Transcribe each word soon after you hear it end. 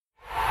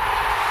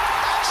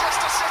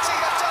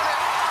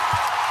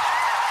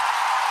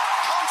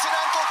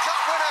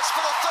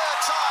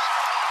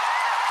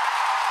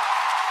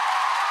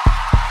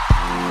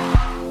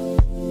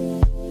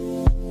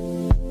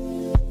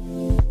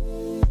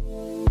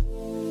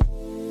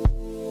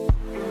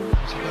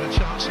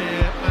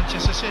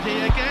City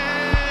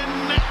again,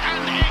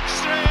 and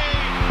X3,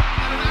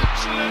 and an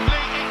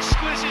absolutely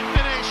exquisite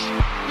finish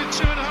with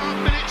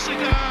 2.5 minutes to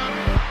go.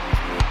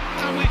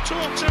 And we've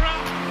talked her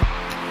up,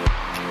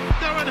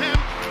 Darren Hemp,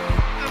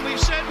 and we've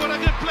said what a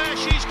good player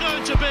she's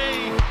going to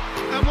be,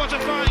 and what a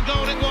fine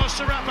goal it was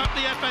to wrap up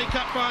the FA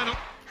Cup final.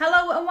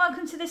 Hello and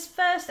welcome to this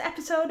first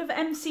episode of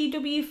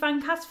MCW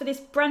Fancast for this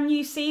brand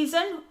new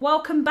season.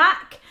 Welcome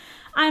back.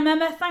 I'm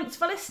Emma, thanks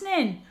for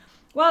listening.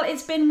 Well,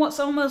 it's been what's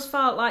almost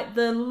felt like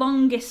the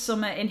longest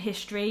summer in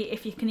history,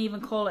 if you can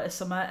even call it a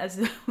summer,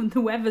 as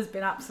the weather's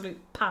been absolute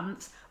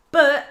pants.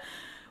 But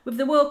with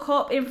the World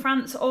Cup in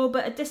France all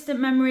but a distant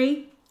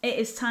memory, it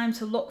is time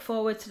to look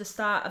forward to the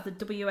start of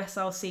the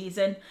WSL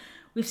season.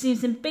 We've seen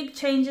some big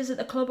changes at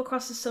the club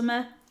across the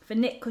summer for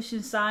Nick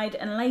Cushion's side,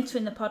 and later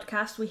in the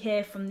podcast we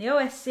hear from the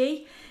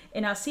OSC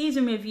in our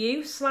season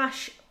review /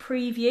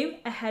 preview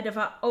ahead of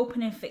our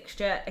opening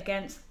fixture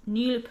against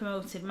newly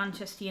promoted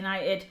Manchester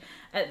United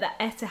at the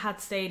Etihad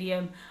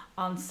Stadium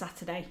on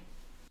Saturday.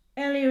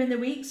 Earlier in the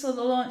week saw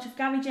the launch of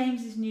Gary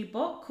James's new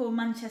book called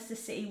Manchester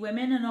City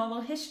Women and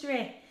Oral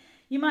History.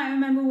 You might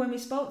remember when we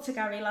spoke to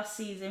Gary last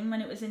season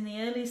when it was in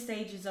the early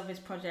stages of his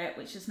project,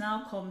 which has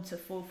now come to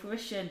full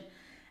fruition.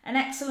 An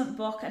excellent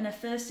book and a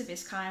first of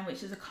its kind,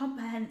 which is a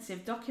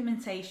comprehensive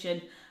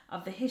documentation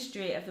of the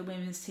history of the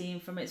women's team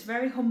from its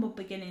very humble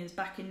beginnings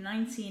back in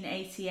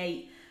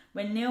 1988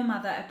 when Neil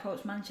Mather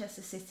approached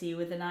Manchester City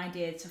with an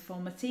idea to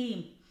form a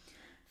team.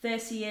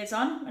 30 years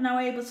on, we're now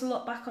able to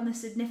look back on the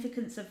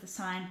significance of the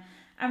time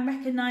and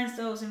recognise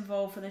those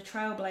involved for the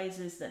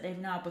trailblazers that they've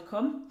now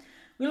become.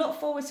 We look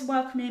forward to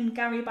welcoming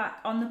Gary back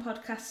on the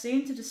podcast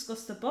soon to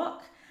discuss the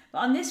book. But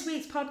on this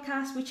week's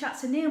podcast, we chat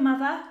to Neil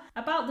Mather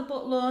about the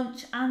book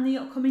launch and the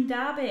upcoming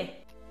derby.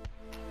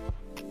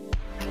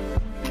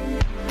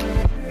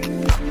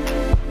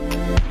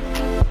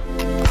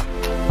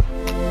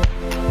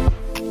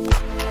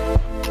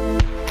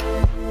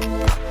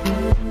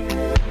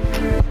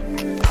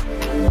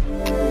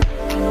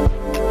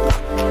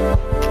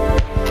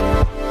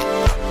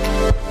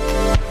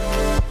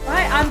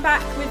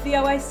 The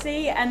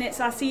OSC, and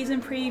it's our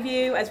season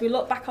preview as we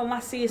look back on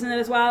last season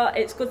as well.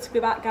 It's good to be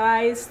back,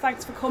 guys.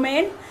 Thanks for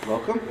coming.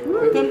 Welcome.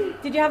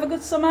 Did you have a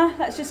good summer?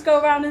 Let's just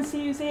go around and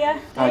see who's here.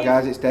 Dave? Hi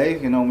guys, it's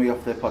Dave. You know me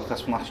off the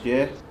podcast from last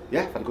year.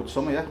 Yeah, had a good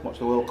summer, yeah. Watched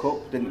the World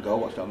Cup, didn't go,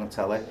 watched it on the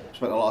telly.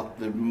 Spent a lot of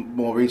the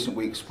more recent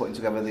weeks putting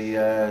together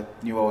the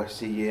new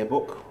OSC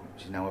yearbook,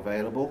 which is now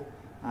available.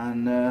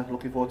 And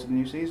looking forward to the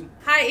new season.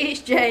 Hi,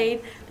 it's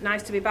Jane.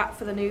 Nice to be back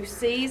for the new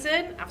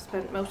season. I've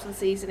spent most of the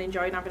season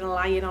enjoying having a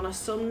lie-in on a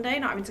Sunday,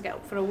 not having to get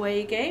up for a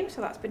away game, so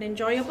that's been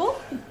enjoyable.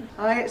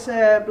 Hi, it's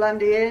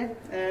Blandy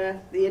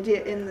here, the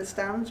idiot in the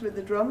stands with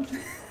the drums,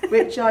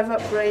 which I've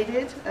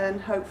upgraded,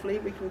 and hopefully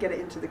we can get it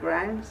into the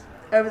grounds.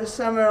 Over the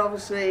summer,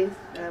 obviously,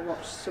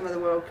 watched some of the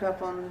World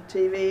Cup on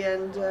TV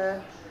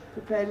and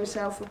prepared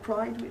myself for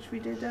Pride, which we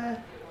did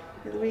at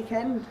the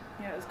weekend.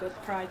 Yeah, it was good.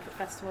 Pride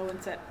Festival,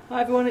 wasn't it?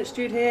 Hi everyone, it's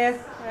Jude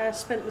here.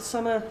 Spent the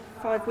summer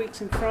 5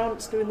 weeks in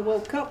France doing the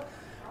World Cup.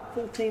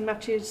 14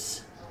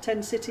 matches,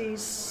 10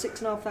 cities,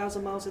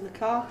 6,500 miles in the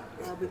car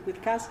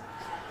with Kaz.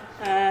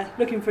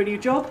 Looking for a new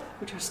job,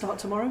 which I start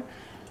tomorrow.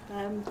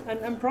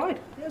 And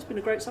Pride. Yeah, it's been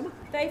a great summer.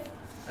 Dave?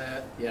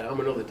 Yeah, I'm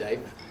another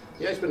Dave.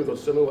 Yeah, it's been a good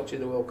summer watching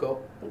the World Cup,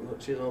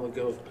 watching all the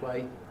girls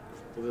play.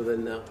 Other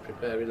than that,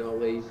 preparing all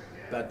the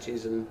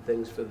badges and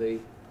things for the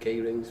key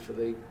rings for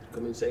the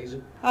coming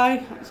season.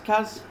 Hi, it's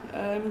Kaz.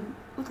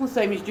 Little the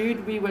same as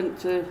Jude. We went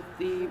to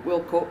the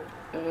World Cup,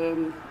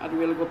 had a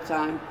really good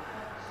time.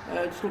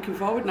 Just looking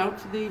forward now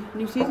to the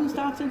new season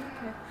starting.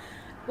 Yeah.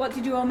 What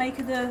did you all make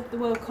of the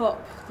World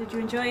Cup? Did you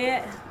enjoy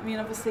it? I mean,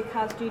 obviously,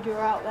 Kaz, Jude, you were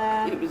out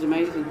there. It was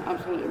amazing,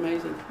 absolutely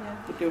amazing.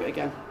 Yeah. We'd do it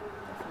again.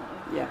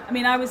 Definitely. Yeah. I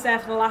mean, I was there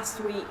for the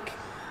last week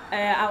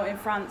out in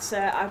France.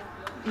 I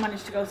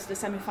managed to go to the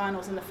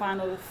semi-finals and the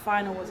final. The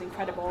final was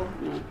incredible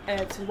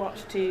to watch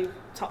two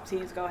top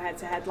teams go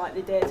head-to-head like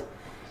they did,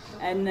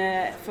 and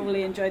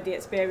thoroughly enjoyed the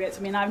experience.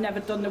 I mean, I've never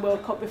done the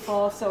World Cup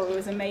before, so it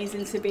was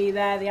amazing to be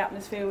there. The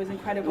atmosphere was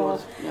incredible. It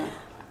was, yeah.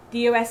 The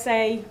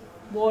USA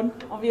won,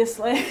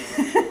 obviously.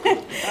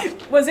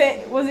 Was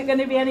it going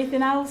to be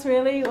anything else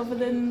really other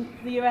than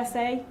the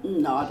USA?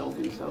 No, I don't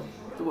think so.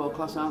 They're world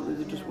class, aren't they?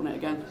 They've just won it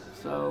again.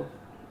 So,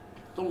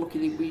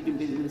 unlucky that we didn't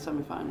beat them in the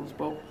semi-finals,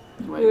 but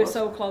we were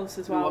so close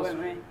as well, weren't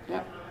we?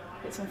 Yeah.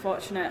 It's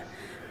unfortunate.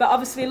 But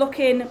obviously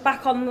looking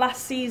back on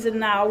last season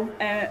now,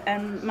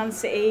 and Man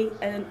City,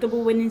 a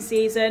double winning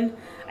season,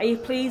 are you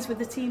pleased with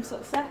the team's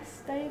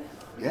success, Dave?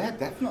 Yeah,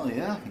 definitely,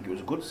 yeah. I think it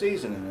was a good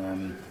season,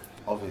 and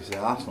obviously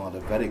Arsenal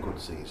had a very good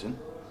season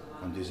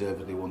and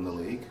deservedly won the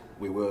league.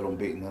 We were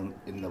unbeaten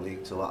in the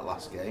league till that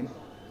last game.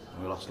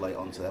 We lost late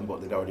on to them,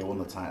 but they'd already won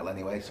the title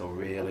anyway, so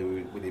really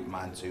we didn't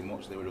mind too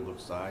much. They were a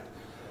good side.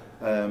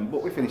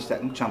 But we finished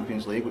second,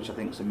 Champions League, which I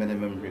think is a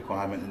minimum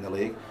requirement in the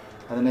league.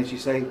 And then, as you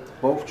say,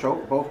 both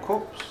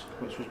cups,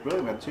 which was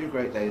brilliant. We had 2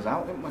 great days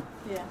out, didn't we?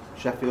 Yeah.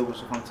 Sheffield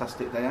was a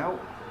fantastic day out,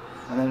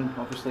 and then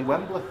obviously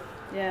Wembley,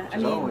 yeah, which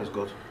is always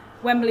good.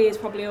 Wembley is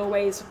probably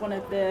always one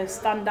of the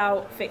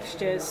standout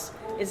fixtures,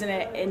 isn't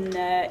it, in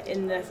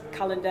the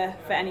calendar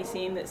for any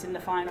team that's in the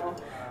final.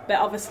 But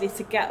obviously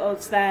to get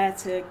us there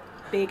to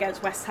be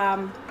against West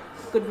Ham,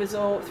 good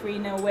result,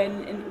 3-0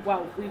 win.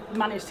 We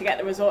managed to get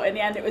the result in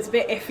the end. It was a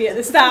bit iffy at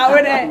the start,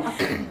 wasn't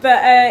it?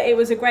 But it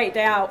was a great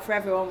day out for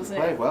everyone, wasn't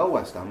it? Played well,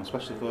 West Ham,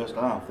 especially first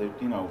half. They,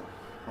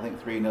 I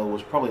think 3-0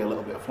 was probably a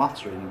little bit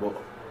flattering, but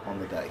on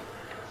the day,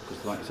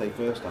 because like you say,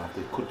 first half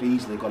they could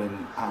easily got in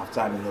half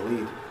time in the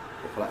lead,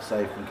 but for that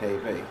save from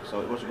KB.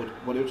 So it was a good.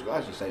 But it was,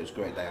 as you say, it was a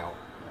great day out,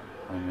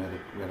 and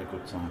we had a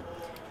good time.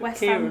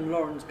 West Ham. Kieran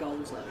Lauren's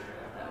goals though.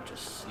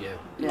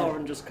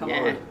 Lauren just come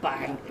on and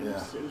bang. It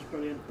was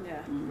brilliant.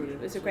 Yeah, brilliant.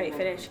 It was a great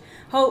finish.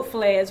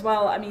 Hopefully as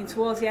well, I mean,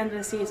 towards the end of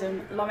the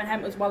season, Lauren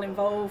Hemp was well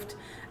involved,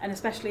 and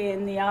especially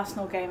in the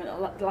Arsenal game,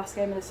 the last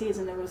game of the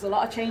season, there was a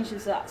lot of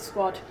changes to that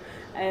squad.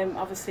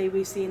 Obviously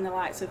we've seen the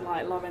likes of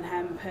like Lauren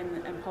Hemp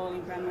and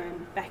Pauline Bremer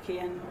and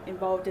Becky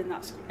involved in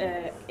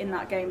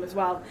that game as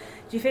well.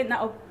 Do you think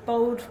that will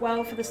bode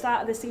well for the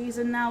start of the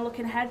season now,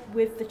 looking ahead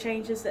with the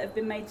changes that have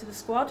been made to the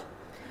squad?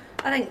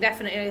 I think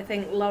definitely. I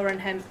think Lauren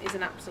Hemp is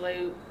an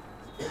absolute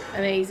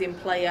amazing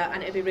player,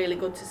 and it'd be really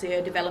good to see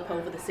her develop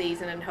over the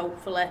season, and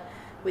hopefully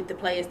with the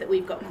players that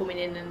we've got coming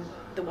in and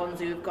the ones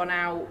who have gone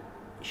out,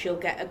 she'll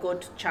get a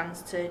good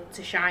chance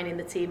to shine in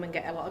the team and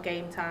get a lot of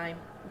game time.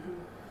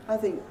 I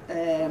think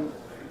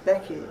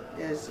Becky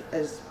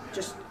has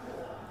just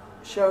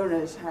shown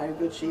us how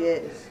good she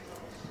is.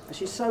 And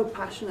she's so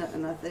passionate,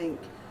 and I think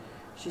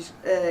she's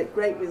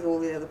great with all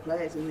the other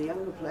players and the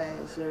younger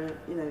players.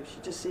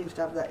 She just seems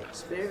to have that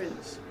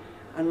experience.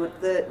 And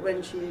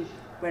when she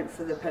went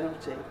for the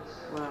penalty,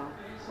 wow,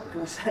 what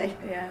can I say?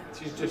 Yeah,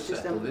 she's just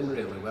settled in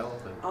really well,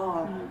 I think.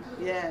 Oh,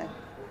 yeah.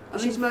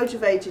 And she's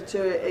motivated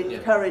to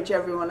encourage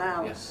everyone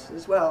else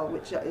as well,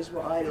 which is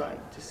what I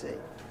like to see.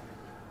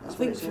 I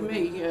think for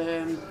me,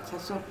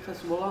 Tessa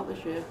Wallart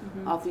this year,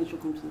 I think she'll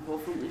come to the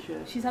forefront this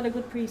year. She's had a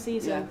good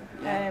pre-season,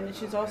 and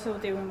she's also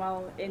doing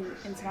well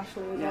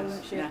internationally as well,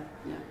 isn't she? Yeah.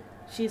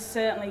 She's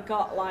certainly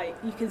got,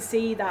 you can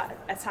see that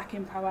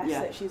attacking prowess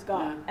that she's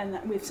got, and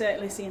we've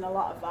certainly seen a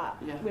lot of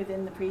that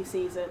within the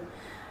pre-season.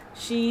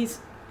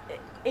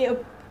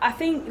 I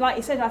think, like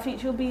you said, I think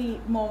she'll be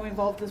more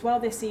involved as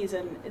well this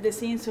season. There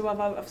seems to have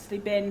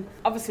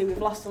obviously we've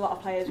lost a lot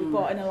of players, we've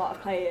brought in a lot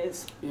of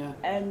players. Yeah.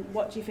 And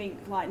what do you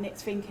think,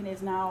 Nick's thinking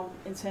is now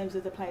in terms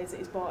of the players that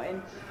he's brought in?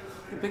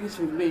 The biggest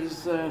thing for me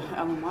is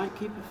Ellen White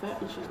keep her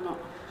fit, and she's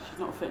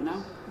not fit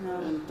now.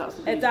 No. And that's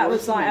the that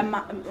was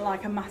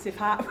a massive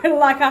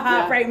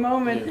heartbreak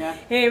moment. Yeah.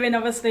 Hearing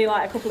obviously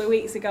a couple of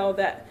weeks ago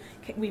that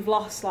we've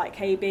lost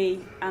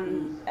KB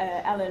and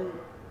Ellen,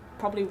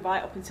 probably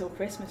right up until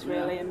Christmas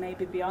really, and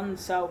maybe beyond.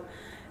 So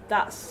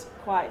that's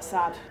quite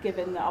sad,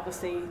 given that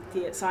obviously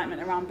the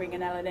excitement around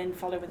bringing Ellen in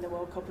following the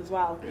World Cup as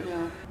well.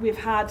 Yeah. We've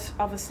had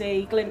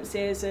obviously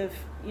glimpses of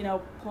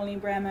Pauline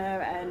Bremer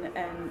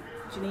and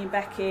Janine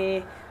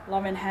Becky,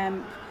 Lauren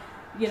Hemp.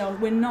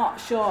 We're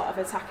not short of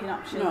attacking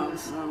options. No,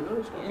 it's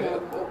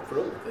up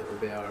front. I think we'll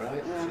be all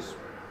right.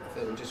 I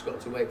think we've just got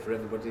to wait for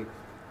everybody,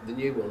 the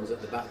new ones at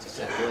the back, to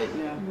settle in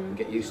and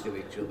get used to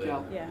each other.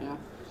 Yeah.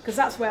 Because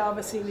that's where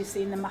obviously we've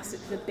seen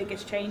the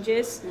biggest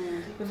changes.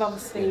 We've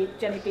obviously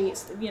Jenny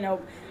Beats,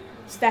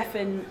 Steph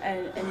and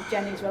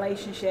Jenny's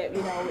relationship,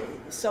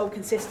 so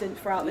consistent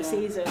throughout the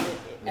season,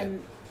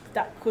 and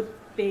that could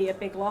be a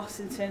big loss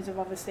in terms of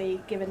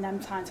obviously giving them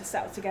time to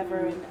settle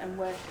together and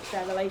work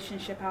their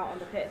relationship out on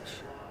the pitch.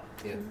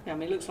 Yeah, I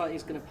mean, it looks like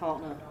he's going to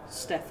partner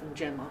Steph and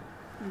Gemma.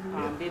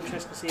 It'd be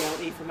interesting to see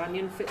how Aoife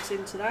Mannion fits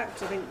into that,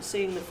 because I think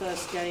seeing the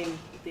first game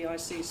of the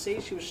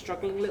ICC, she was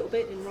struggling a little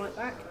bit in right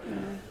back.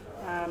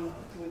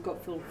 We've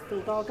got Phil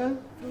Dargo,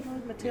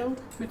 Mathilde.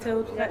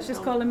 Let's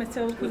just call her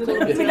Mathilde, because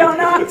we don't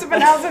know how to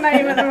pronounce her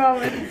name at the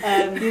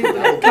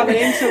moment. Coming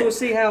in, so we'll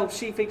see how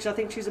she fits. I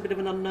think she's a bit of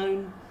an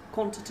unknown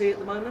quantity at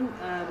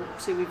the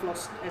see, we've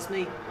lost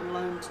Esme on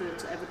loan to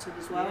Everton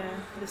as well.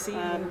 The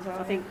season as well.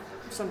 I think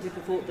some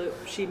people thought that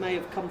she may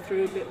have come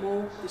through a bit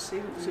more this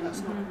season. Obviously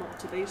that's not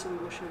to be, so we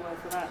wish her well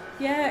for that.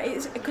 Yeah,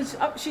 it's because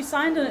she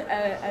signed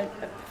a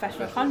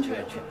professional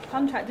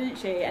contract, didn't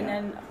she? And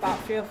then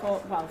about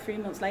 3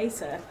 months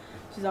later,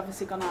 she's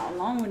obviously gone out on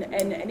loan,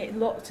 and it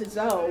looked as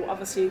though,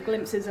 obviously,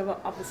 glimpses of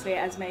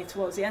Esme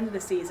towards the end of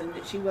the season,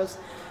 that she was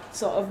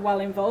sort of well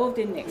involved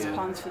in Nick's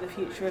plans for the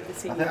future of the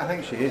team. I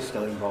think she is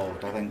still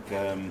involved. I think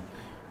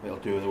it'll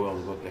do the world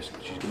of good.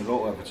 She's going to go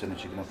to Everton and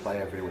she's going to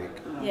play every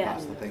week. Yeah.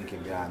 That's the thinking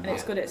behind and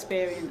it's good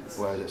experience.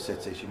 Whereas at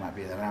City, she might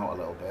be in and out a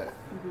little bit.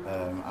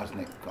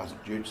 As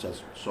Jude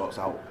says, sorts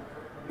out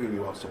who he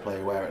wants to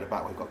play where at the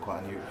back. We've got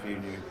quite a few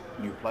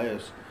new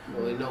players.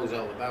 Well, he knows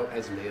all about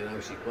Esme and how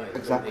she plays.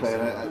 Exactly.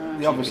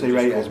 They obviously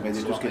rate Esme.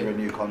 They just give her a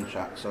new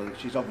contract, so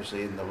she's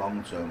obviously in the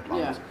long-term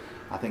plans. Yeah.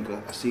 I think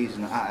a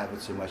season at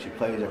Everton where she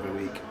plays every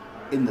week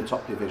in the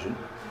top division,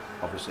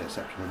 obviously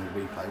except when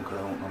we replay, because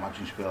I don't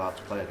imagine she'll be allowed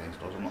to play against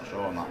us. I'm not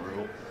sure on that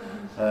rule.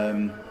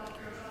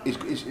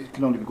 It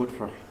can only be good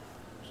for her.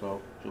 so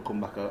she'll come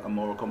back a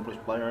more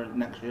accomplished player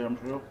next year, I'm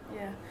sure.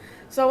 Yeah.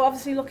 So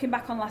obviously looking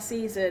back on last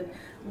season,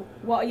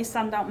 what are your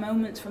standout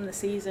moments from the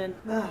season?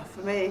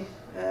 For me,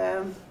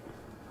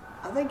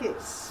 I think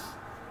it's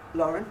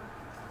Lauren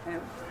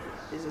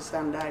is a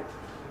standout,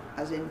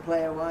 as in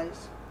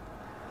player-wise.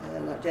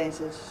 Like Jane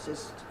says,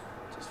 she's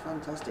just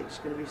fantastic. She's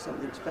going to be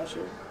something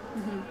special.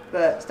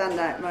 But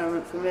standout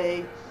moment for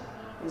me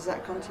is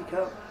that Conti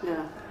Cup.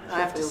 Yeah. I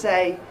have to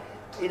say,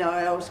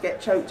 I always get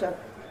choked up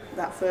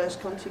that first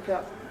Conti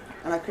Cup,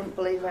 and I couldn't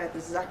believe I had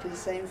exactly the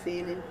same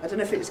feeling. I don't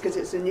know if it's because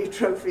it's a new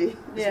trophy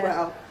as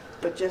well,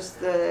 but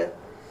just the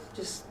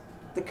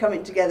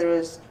coming together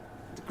as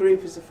the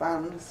group as the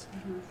fans,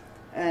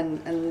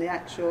 and the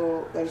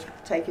actual those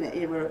taking it.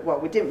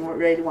 We didn't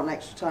really want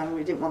extra time.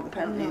 We didn't want the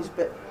penalties,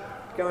 but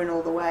going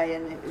all the way,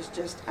 and it was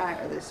just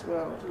out of this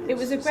world. It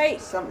was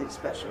something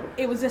special.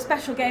 It was a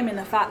special game in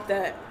the fact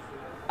that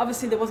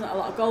obviously there wasn't a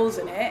lot of goals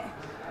in it,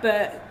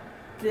 but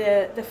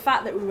the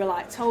fact that we were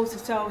like toe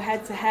to toe,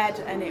 head to head,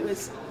 and it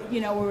was we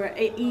were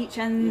at each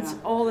end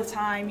all the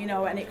time,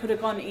 and it could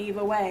have gone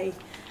either way,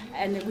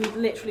 and we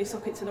literally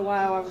took it to the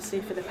wire,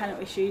 obviously for the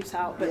penalty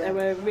shootout. But there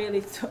were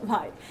really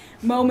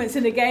moments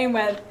in the game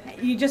where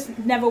you just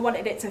never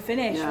wanted it to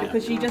finish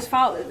because you just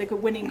felt that the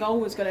winning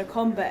goal was going to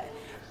come. But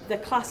the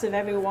class of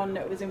everyone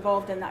that was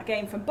involved in that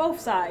game from both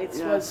sides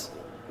was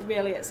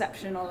really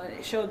exceptional, and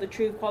it showed the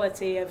true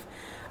quality of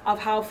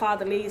how far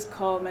the league's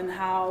come and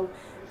how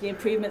the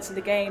improvements of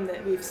the game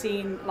that we've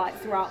seen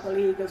throughout the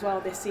league as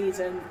well this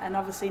season, and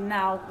obviously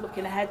now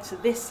looking ahead to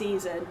this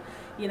season,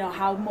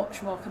 how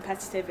much more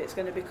competitive it's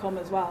going to become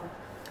as well.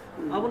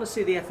 I want to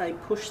see the FA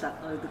push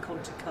that though, the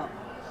Conti Cup,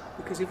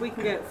 because if we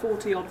can get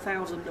 40-odd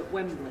thousand at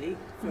Wembley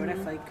for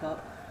an FA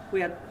Cup,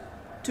 we had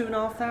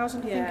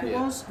 2,500 I think it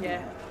was.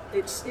 Yeah.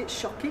 It's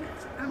shocking.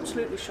 It's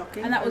absolutely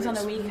shocking. And that was on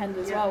a weekend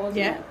as well, wasn't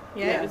it?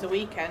 Yeah, it was a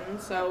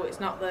weekend, so it's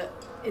not that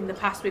in the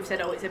past we've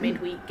said, it's a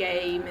midweek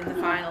game in the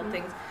final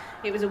things.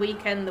 It was a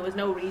weekend. There was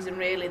no reason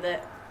really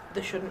that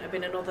there shouldn't have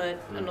been another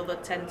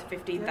 10 to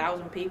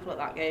 15,000 people at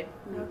that game.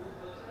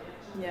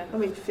 Yeah.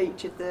 And we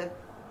featured the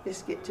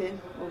biscuit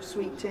tin or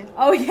sweet tin.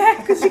 Oh yeah,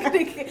 because you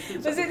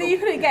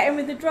couldn't get in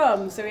with the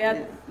drums, so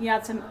you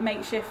had to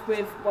make shift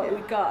with what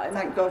we got. And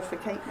thank God for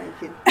cake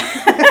making.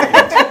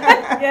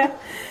 Yeah.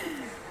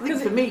 I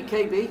think for me,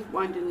 KB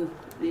winding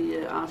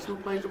the Arsenal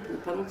players up in the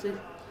penalty.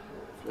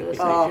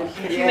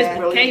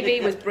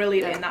 KB was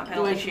brilliant in that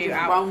penalty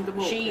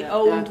shootout. She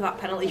owned that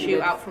penalty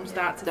shootout from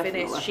start to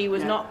finish. She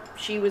was not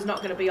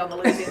going to be on the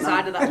losing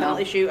side of that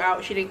penalty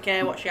shootout. She didn't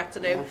care what she had to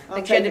do. I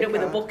think she ended up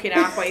with a booking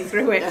halfway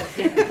through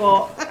it.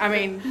 But I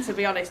mean, to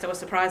be honest, I was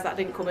surprised that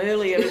didn't come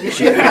earlier in the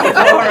shootout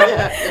for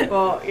her.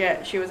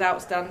 But she was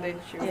outstanding.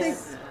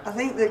 I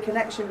think the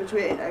connection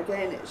between,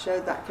 again, it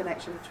showed that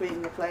connection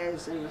between the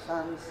players and the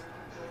fans.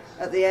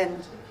 At the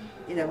end,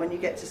 when you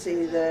get to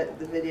see the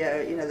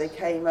video, they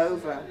came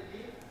over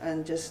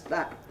and just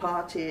that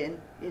partying,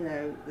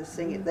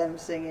 them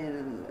singing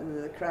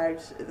and the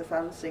crowds, the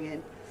fans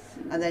singing.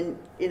 And then,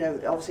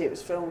 obviously it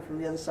was filmed from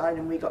the other side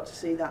and we got to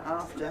see that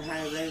after,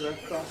 how they were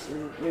across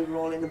and we were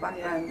all in the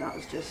background. That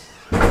was just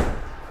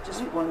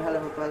one hell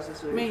of a buzz.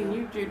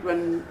 You, Jude,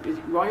 when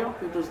Royal,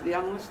 who does the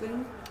analyst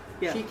thing,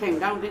 she came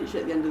down, didn't she,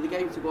 at the end of the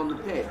game to go on the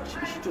pitch.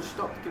 She just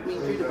stopped to give me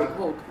and Jude a big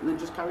hug and then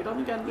just carried on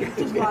again. It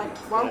was just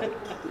wow, it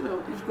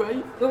was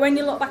great. But when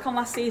you look back on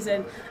last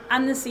season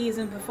and the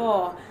season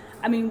before,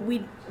 I mean,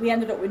 we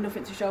ended up with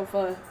nothing to show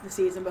for the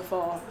season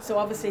before. So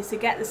obviously to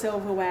get the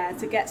silverware,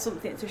 to get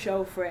something to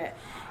show for it,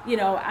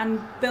 and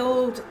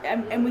build,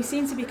 and we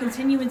seem to be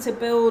continuing to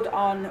build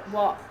on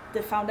what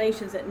the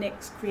foundations that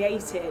Nick's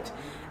created.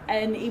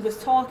 And he was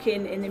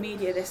talking in the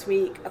media this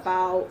week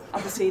about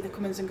obviously the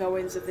comings and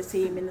goings of the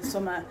team in the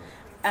summer,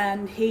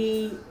 and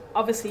he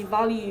obviously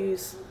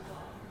values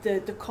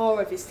the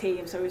core of his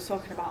team. So he was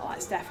talking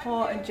about Steph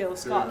Horton, Jill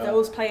Scott,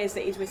 those players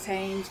that he's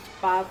retained,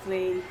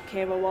 Badley,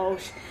 Kira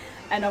Walsh,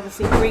 and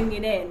obviously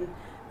bringing in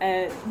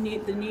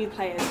the new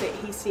players that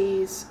he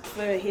sees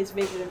for his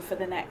vision for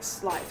the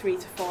next 3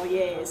 to 4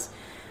 years.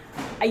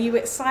 Are you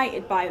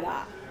excited by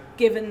that,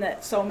 given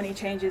that so many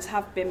changes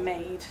have been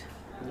made?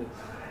 Yeah.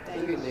 I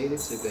think it needed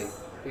to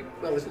be.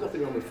 Well, there's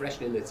nothing wrong with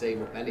freshening the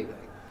team up anyway.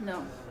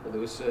 No. But there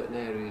were certain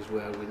areas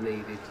where we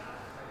needed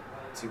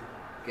to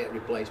get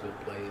replacement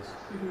players.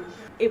 Mm-hmm.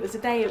 It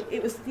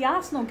was the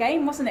Arsenal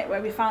game, wasn't it,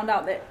 where we found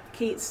out that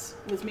Keats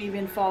was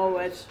moving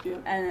forward,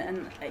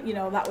 and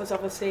that was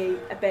obviously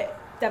a bit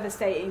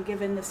devastating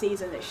given the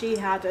season that she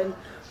had and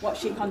what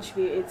she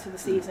contributed to the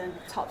season.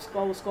 Top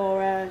goal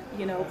scorer,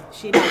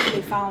 she'd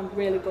actually found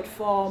really good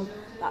form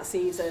that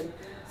season.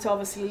 To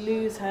obviously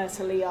lose her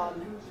to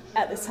Lyon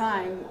at the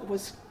time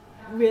was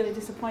really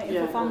disappointing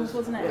for fans,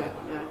 wasn't it?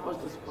 Yeah, it was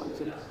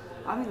disappointing.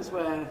 I think it's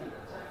where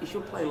you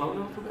should play Lauren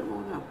a little bit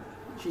more now.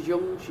 She's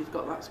young, she's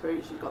got that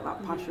spirit, she's got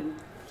that passion.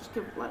 just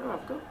let her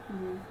have a go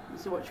and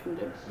see what she can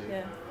do.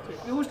 Yeah.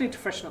 You always need to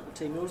freshen up the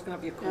team. You're always going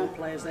to have your core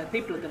players there.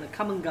 People are going to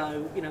come and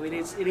go. You know, it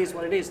is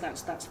what it is.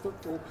 That's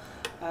football.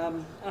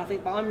 And I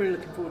think, but I'm really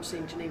looking forward to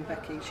seeing Janine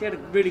Becky. She had a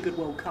really good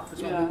World Cup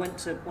as well. Yeah. We went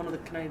to one of the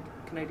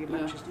Canadian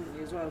matches, didn't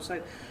we, as well?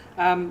 So,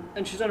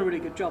 and she's done a really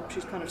good job.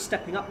 She's kind of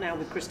stepping up now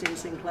with Christine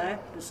Sinclair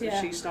as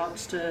she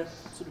starts to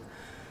sort of.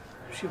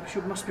 She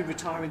must be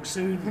retiring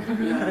soon.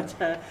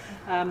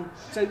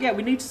 So yeah,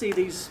 we need to see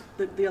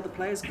the other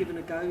players given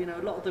a go. You know,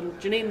 a lot of them.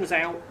 Janine was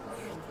out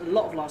a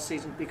lot of last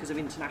season because of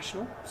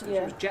international, so she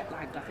was jet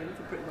lagged, I think,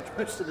 for pretty much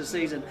most of the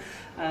season.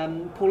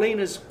 Pauline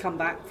has come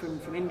back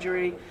from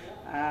injury.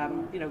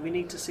 You know, we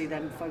need to see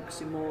them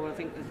focusing more. I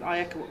think I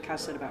echo what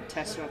Kaz said about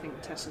Tessa. I think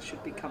Tessa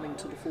should be coming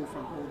to the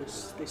forefront more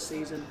this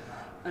season,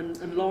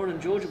 and Lauren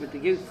and Georgia with the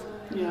youth.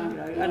 Yeah. You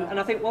know, and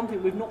I think one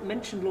thing we've not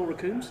mentioned Laura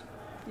Coombs.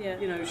 Yeah.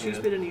 You know, she's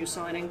been a new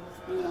signing.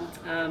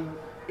 Yeah.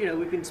 You know,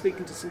 we've been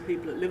speaking to some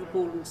people at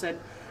Liverpool and said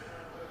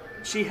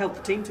she held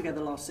the team together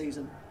last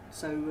season.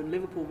 So when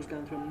Liverpool was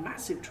going through a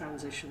massive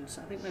transition,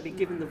 so I think maybe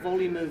given the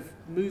volume of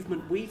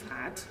movement we've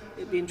had,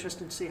 it'd be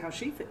interesting to see how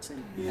she fits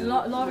in. Yeah.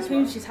 Laura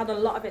Coombs, she's had a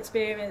lot of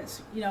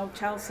experience, you know,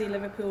 Chelsea,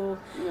 Liverpool,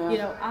 you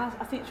know, I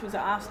think she was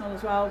at Arsenal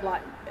as well,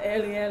 like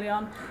early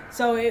on.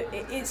 So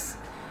it's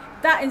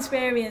that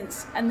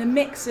experience and the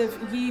mix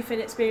of youth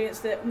and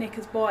experience that Nick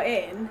has brought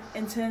in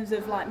terms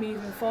of like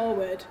moving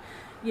forward.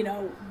 You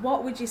know,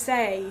 what would you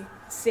say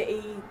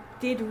City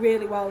did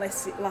really well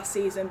last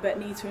season but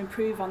need to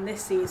improve on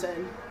this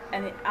season,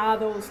 and are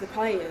those the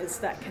players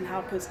that can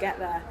help us get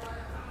there?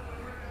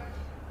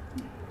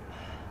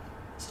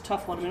 It's a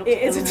tough one. I mean,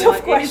 it is a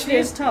tough question. It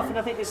is tough, and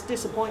I think it's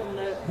disappointing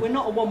that we're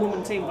not a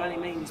one-woman team by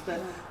any means, but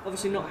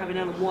obviously not having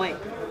Ellen White,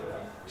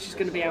 she's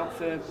going to be out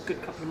for a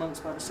good couple of months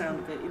by the sound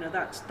of it. You know,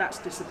 that's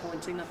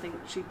disappointing. I think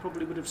she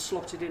probably would have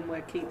slotted in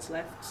where Keats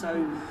left. So,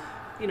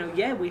 you know,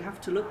 yeah, we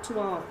have to look to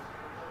our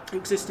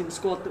existing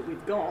squad that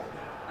we've got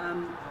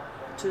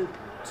to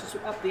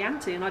up the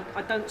ante, and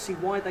I don't see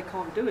why they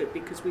can't do it,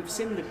 because we've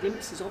seen the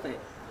glimpses of it,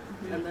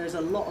 and there's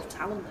a lot of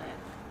talent there.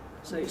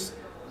 So it's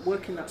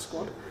working that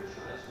squad.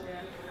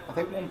 I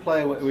think one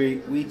player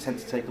we tend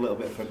to take a little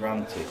bit for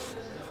granted,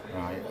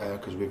 right?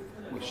 Because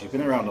she's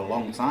been around a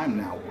long time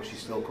now, but she's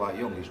still quite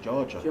young. Is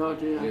Georgia?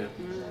 Yeah.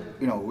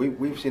 You know,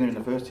 we've seen her in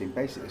the first team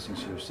basically since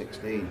she was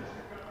 16,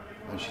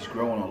 and she's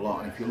grown a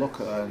lot. And if you look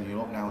at her and you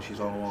look now, she's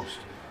almost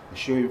a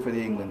shoo-in for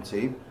the England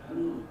team,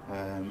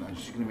 and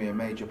she's going to be a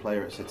major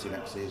player at City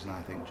next season.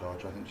 I think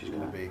Georgia. I think she's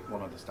going to be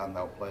one of the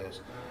standout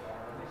players.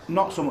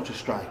 Not so much a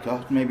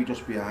striker, maybe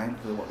just behind,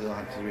 what they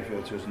like to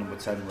refer to as number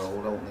 10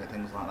 role, don't they?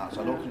 Things like that.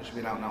 So I don't think she'll be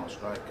an out-and-out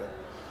striker.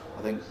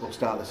 I think we'll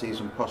start the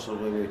season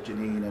possibly with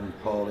Janine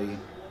and Pauline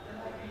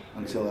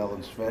until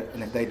Ellen's fit,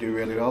 and if they do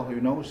really well,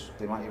 who knows?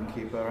 They might even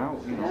keep her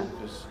out, you know,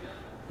 because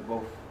they're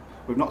both.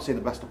 We've not seen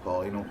the best of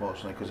Pauline,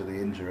 unfortunately, because of the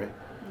injury,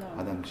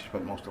 and then she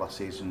spent most of last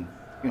season,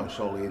 you know,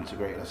 slowly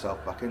integrating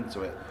herself back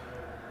into it.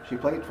 She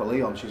played for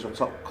Lyon. She's a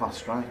top-class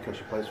striker.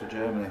 She plays for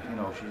Germany. You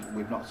know,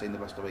 we've not seen the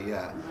best of her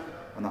yet,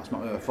 and that's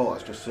not her fault.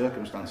 It's just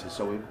circumstances.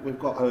 So we've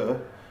got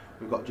her.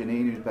 We've got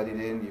Janine, who's bedded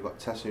in. You've got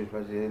Tessa, who's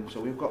bedded in. So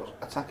we've got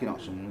attacking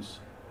options,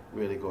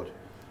 really good.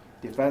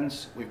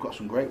 Defence, we've got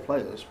some great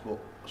players, but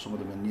some of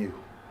them are new,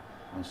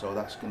 and so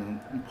that's going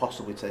to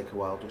possibly take a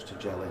while just to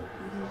gel in.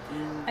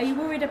 Are you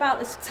worried about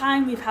the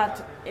time we've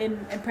had in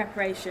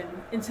preparation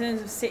in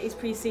terms of City's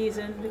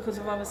pre-season, because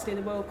of obviously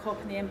the World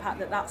Cup and the impact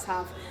that's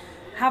had?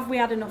 Have we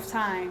had enough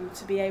time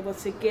to be able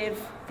to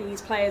give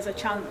these players a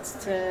chance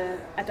to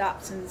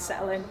adapt and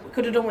settle in? We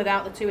could have done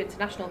without the 2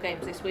 international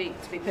games this week,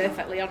 to be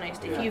perfectly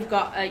honest. If you've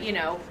got, you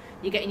know,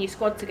 you're getting your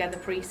squad together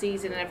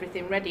pre-season and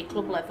everything ready,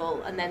 club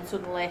level, and then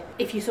suddenly,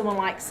 if you're someone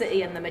like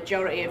City and the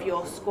majority of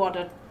your squad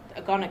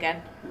are gone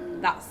again,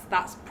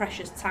 that's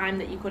precious time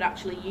that you could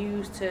actually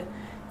use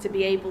to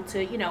be able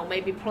to, you know,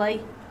 maybe play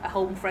a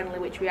home friendly,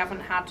 which we haven't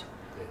had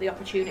the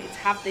opportunity to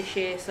have this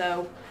year.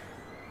 So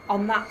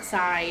on that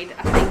side,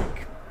 I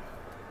think,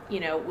 you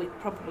know, we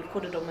probably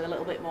could have done with a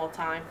little bit more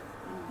time.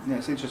 Yeah,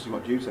 it's interesting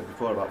what you said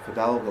before about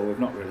Fidalgo. We've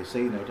not really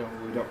seen her,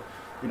 we don't.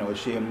 You know, is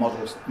she a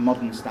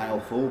modern style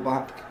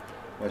fullback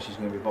where she's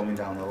going to be bombing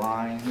down the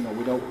line? You know,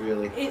 we don't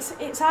really.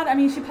 It's hard. I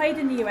mean, she played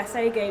in the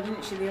USA game,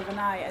 didn't she, the other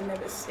night, and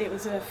was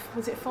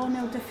it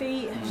 4-0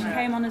 defeat? She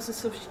came on as a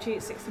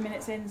substitute 60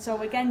 minutes in.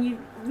 So again,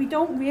 we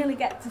don't really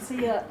get to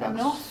see her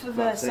enough of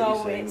her.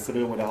 So we could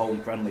do with a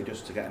home friendly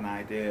just to get an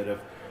idea of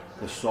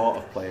the sort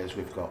of players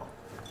we've got.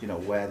 You know,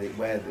 where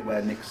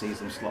Nick sees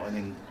them slotting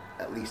in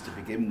at least to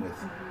begin with.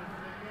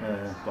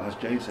 But as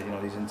Jane said, you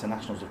know, these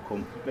internationals have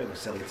come a bit of a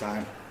silly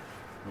time,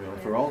 really,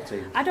 for all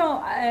teams. I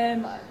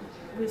don't.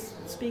 We was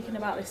speaking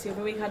about this the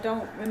other week. I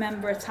don't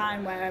remember a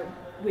time where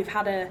we've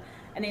had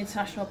an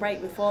international break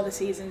before the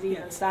season's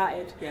even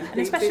started, and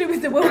especially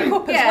with the World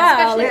Cup as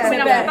well. Especially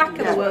on the back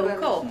of the World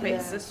Cup,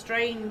 it's a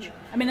strange.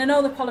 I mean, I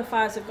know the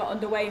qualifiers have got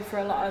underway for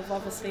a lot of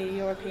obviously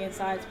European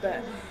sides,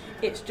 but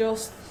it's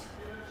just.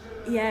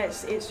 Yeah,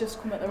 it's just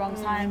come at the wrong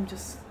time.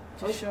 Just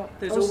short.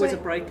 There's always a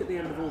break at the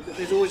end of August.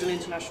 There's always an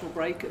international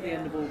break at the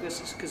end of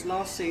August, because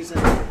last season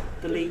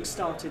the league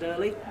started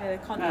early. Yeah,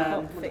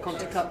 the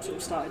Conti Cup sort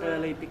of started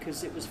early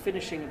because it was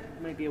finishing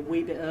maybe a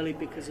wee bit early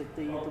because of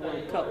the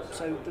World Cup.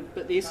 So,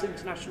 but this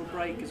international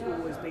break has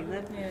always been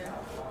there. Yeah.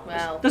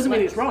 Well, Doesn't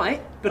mean it's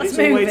right, but it's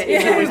move always, it.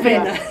 it's always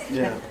been there.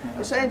 Yeah. I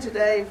was saying to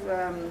Dave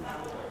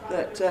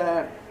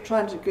that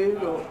trying to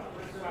Google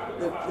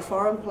the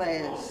foreign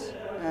players,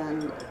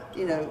 and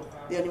you know,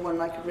 the only one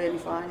I could really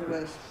find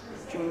was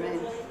Jung-min,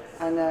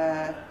 and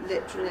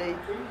literally,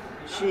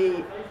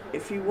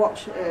 if you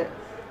watch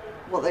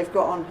what they've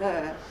got on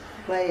her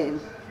playing,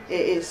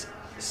 it is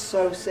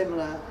so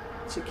similar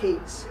to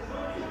Keats.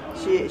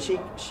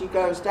 She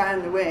goes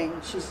down the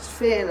wing. She's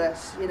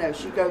fearless. You know,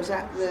 she goes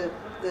at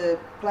the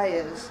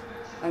players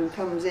and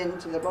comes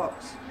into the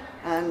box.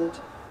 And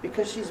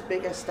because she's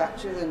bigger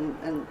stature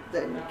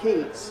than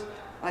Keats,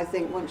 I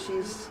think once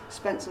she's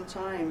spent some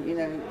time, you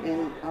know,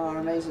 in our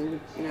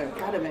amazing, you know,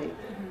 academy,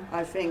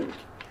 I think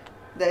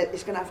that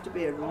it's going to have to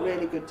be a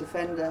really good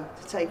defender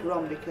to take her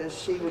on, because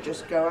she will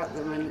just go at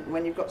them, and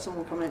when you've got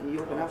someone coming at you,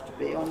 you're going to have to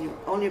be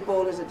on your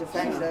ball as a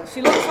defender.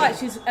 She looks like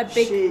she's a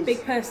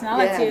big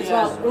personality as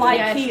well,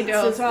 like Keats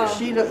as well.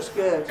 She looks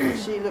good.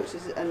 She looks,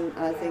 and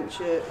I think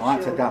she'll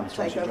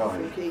take over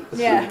from Keats.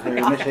 Yeah,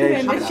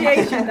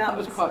 initiation. That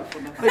was quite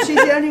funny. But she's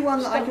the only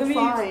one that I can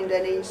find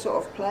any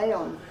sort of play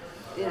on,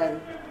 you know,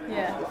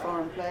 the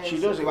foreign players. She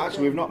does.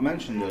 Actually, we've not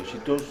mentioned her. She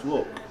does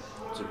look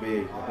to be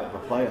a bit of a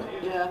player.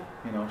 Yeah.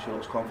 You know, she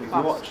looks confident. If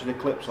you watch the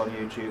clips on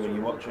YouTube and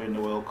you watch her in the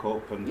World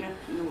Cup, and I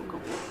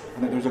think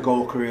there was a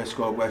goal Korea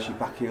scored where she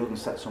backheeled and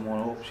set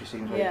someone up. She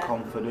seems very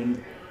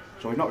confident.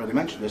 So we've not really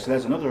mentioned this. So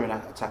there's another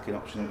attacking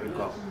option that we've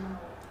got.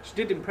 She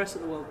did impress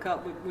at the World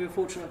Cup. We were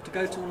fortunate enough to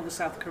go to one of the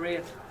South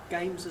Korea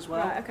games as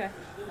well. Right, okay.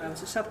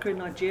 Was it South Korea,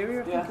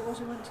 Nigeria? I think it was.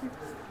 We went to.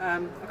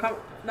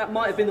 That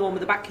might have been the one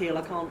with the back heel.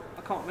 I can't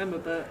remember.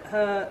 But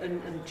her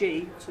and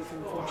G, so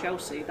from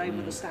Chelsea, they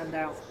were the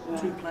standout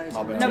two players.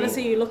 And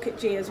obviously, you look at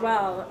G as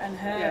well, and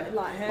her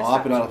like her.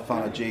 I've been a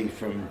fan of G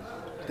from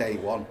day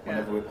one.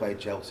 Whenever we played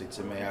Chelsea,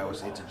 to me, I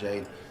always say to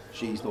Jane,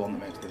 she's the one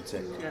that makes them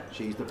tick. Yeah.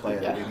 She's the player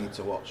that we need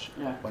to watch.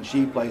 Yeah. When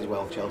she plays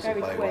well, Chelsea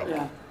play well.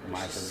 Yeah.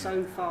 She's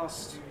so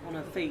fast on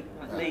her feet,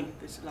 like Lee.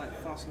 This is like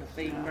fast on her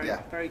feet,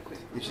 very quick.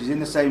 If she's in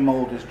the same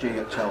mould as G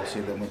at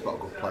Chelsea, then we've got a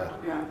good player.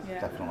 Yeah.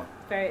 Definitely.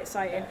 Very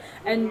exciting.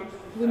 And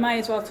we might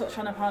as well touch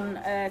upon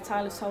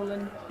Tyler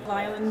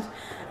Toland-Lyland.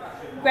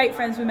 Great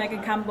friends with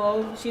Megan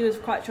Campbell. She was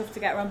quite chuffed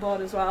to get her on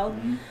board as well.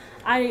 Mm-hmm.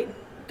 I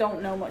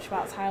don't know much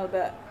about Tyler,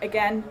 but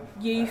again,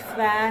 youth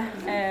there.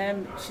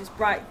 She's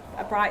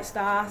a bright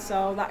star,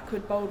 so that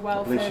could bode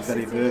well for her. She's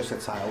very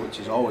versatile, which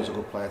is always a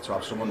good player to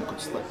have, someone that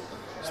could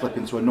slip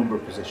into a number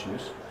of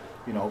positions.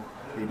 You know,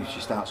 even if she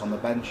starts on the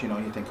bench, you know,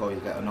 you think,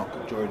 you get a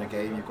knock during a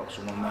game, you've got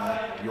someone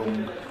there,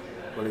 young,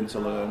 willing to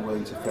learn,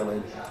 willing to fill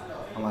in.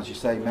 And as you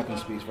say, Megan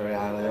speaks very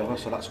highly of her,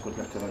 so that's a good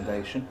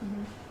recommendation.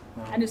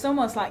 Mm-hmm. And it's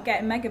almost like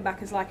getting Megan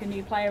back as like a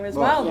new player as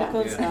well,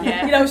 because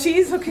you know,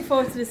 she's looking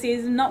forward to the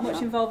season. Not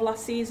much involved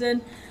last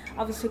season,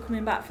 obviously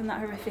coming back from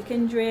that horrific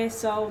injury,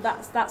 so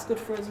that's good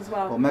for us as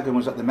well. Well, Megan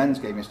was at the men's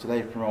game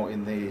yesterday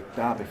promoting the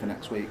derby for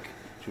next week.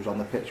 She was on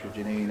the pitch with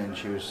Janine, and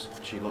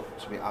she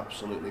looked to be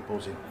absolutely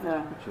buzzing.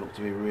 Yeah. She looked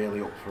to be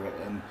really up for it,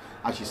 and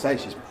as you say,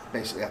 she's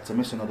basically had to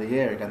miss another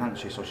year again, hasn't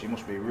she? So she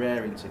must be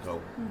raring to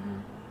go. Mm-hmm.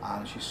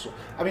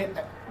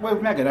 And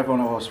with Megan,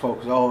 everyone always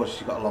focuses,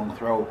 she's got a long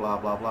throw, blah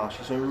blah blah.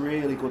 She's a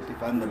really good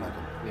defender, Megan.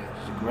 Yeah.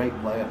 She's a great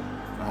player,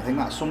 and I think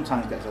that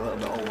sometimes gets a little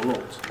bit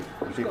overlooked,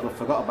 and people have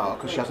forgot about her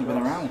because she hasn't been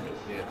around.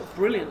 Yeah.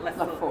 Brilliant left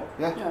foot.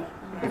 Yeah.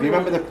 If you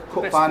remember the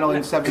cup final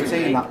in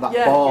 17, that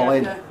ball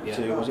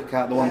to was it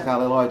the one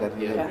Carly Lloyd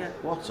had? Yeah.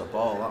 What a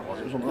ball that was!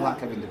 It was something like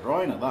Kevin De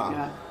Bruyne at that.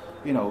 Yeah.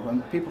 You know,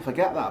 and people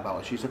forget that about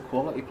her. She's a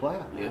quality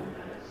player. Yeah.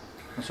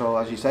 And so,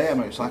 as you say,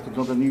 Emma, it's like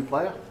another new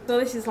player. So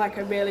this is like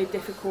a really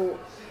difficult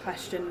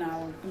question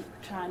now. I'm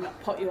trying not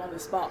to put you on the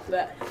spot,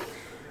 but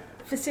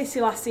for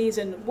City last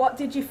season, what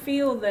did you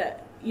feel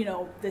that, you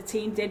know, the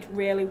team did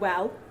really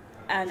well,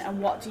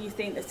 and what do you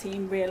think the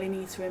team really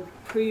needs to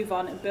improve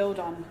on and build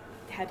on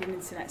heading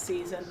into next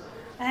season?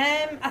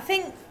 I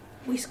think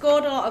we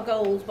scored a lot of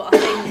goals, but I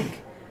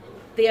think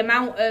the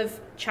amount of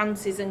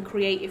chances and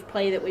creative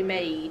play that we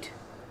made,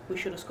 we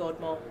should have scored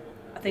more.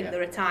 I think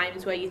there are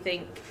times where you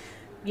think,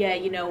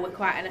 you know, we're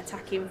quite an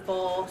attacking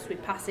force, we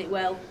pass it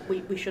well,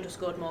 we should have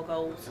scored more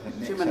goals.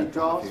 Too many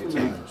draws.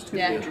 Too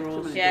many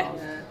draws.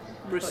 Yeah.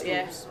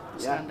 Bristol's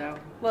stand out.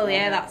 Well,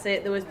 that's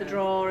it. There was the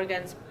draw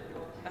against,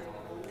 I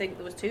think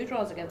there was 2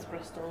 draws against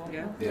Bristol.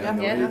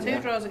 Yeah, 2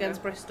 draws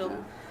against Bristol.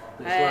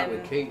 It's like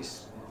with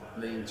Keats, I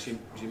mean,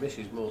 she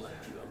misses more,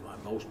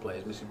 like most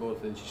players, misses more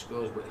than she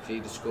scores, but if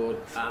she'd have scored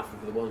half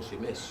of the ones she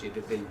missed, she'd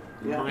have been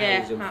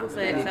miles in front of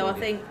it. So I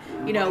think,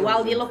 you know,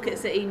 while you look at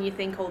City and you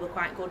think, they're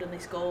quite good and they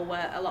score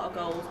a lot of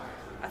goals,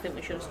 I think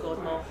we should have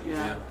scored more.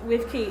 Yeah.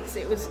 With Keats,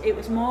 it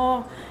was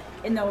more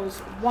in those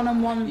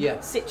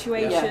one-on-one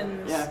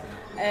situations,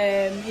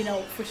 you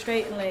know,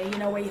 frustratingly, you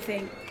know, where you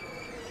think,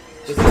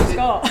 she's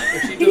score.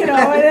 You know,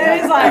 and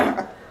it's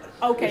like,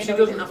 okay. If she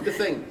doesn't have to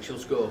think, she'll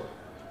score.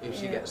 If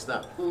she gets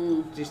that,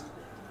 just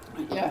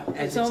Yeah.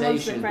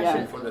 hesitation pressure.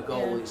 in front of goal.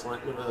 Yeah. It's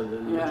like, the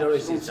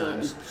majority of the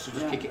times, so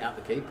just Yeah. kick it out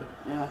the keeper.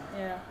 Yeah.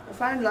 Yeah. I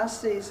found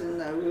last season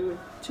though we were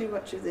too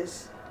much of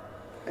this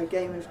a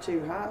game of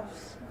two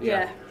halves.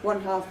 Yeah.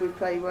 One half we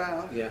play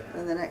well, Yeah.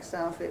 and the next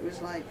half it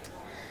was like,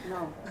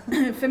 no.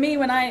 For me,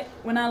 when I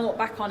look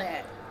back on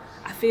it,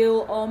 I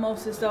feel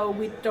almost as though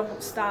we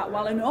don't start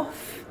well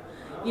enough.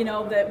 You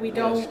know, that we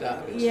don't.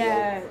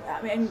 Yeah,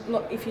 I mean,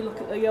 look, if you look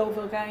at the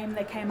Yeovil game,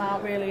 they came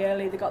out really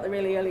early. They got the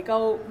really early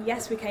goal.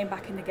 Yes, we came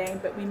back in the game,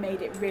 but we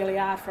made it really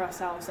hard for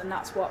ourselves, and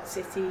that's what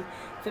City,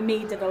 for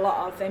me, did a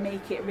lot of. They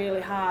make it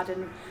really hard,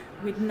 and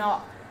we're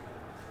not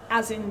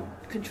as in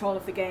control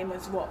of the game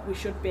as what we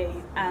should be.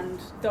 And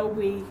though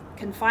we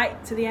can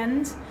fight to the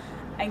end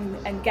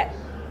and get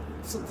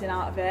something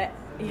out of it,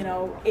 you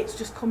know, it's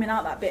just coming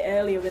out that bit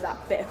earlier with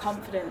that bit of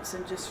confidence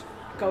and just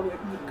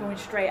going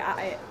straight at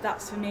it.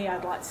 That's for me.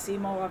 I'd like to see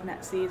more of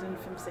next season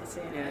from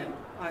City. Yeah,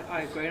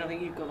 I agree. I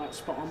think you've got that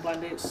spot on,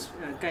 Blandy. It's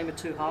a game of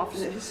two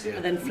halves, Yeah.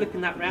 and then flipping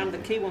that round. The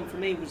key one for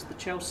me was the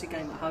Chelsea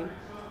game at home.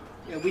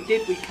 We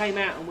came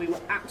out and we were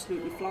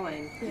absolutely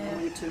flying. Yeah.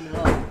 We were 2-0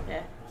 up,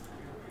 Yeah.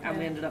 and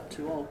we Yeah. ended up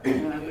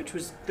 2-0, which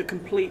was the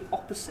complete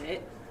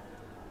opposite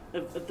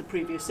of the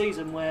previous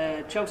season,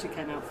 where Chelsea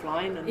came out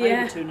flying and they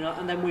were 2-0 up,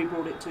 and then we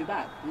brought it 2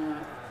 back. Yeah.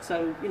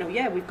 So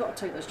we've got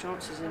to take those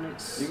chances, and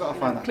it's You've got to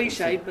find that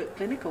cliched but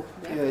clinical.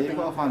 Yeah, you've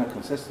got to find a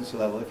consistency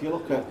level. If you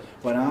look at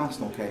when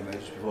Arsenal came in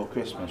just before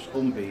Christmas,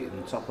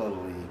 unbeaten, top of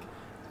the league,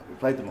 we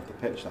played them off the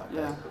pitch that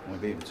day, and we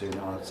beat them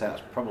 2-0. I'd say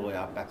that's probably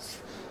our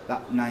best.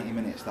 That 90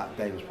 minutes that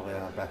day was probably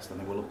our best, and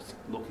they were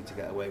lucky to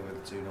get away with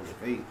a 2-0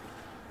 defeat.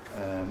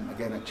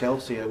 Again at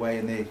Chelsea away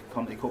in the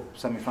Conti Cup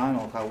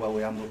semi-final, how well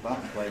we handled that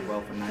and played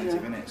well for 90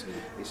 minutes.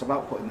 It's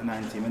about putting the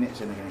 90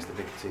 minutes in against the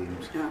big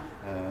teams,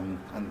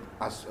 and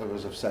as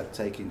I've said,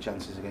 taking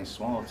chances against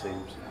smaller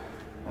teams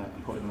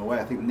and putting them away.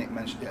 I think Nick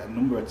mentioned it a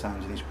number of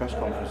times in his press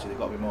conference. They've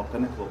got to be more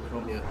clinical up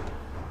front. Yeah.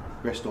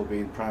 Bristol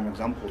being prime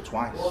example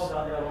twice. Should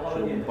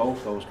have won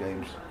both those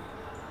games.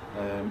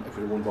 If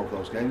we'd have won both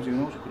those games, who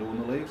knows? We could have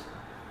won the league.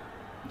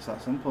 It's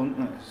that simple,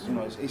 isn't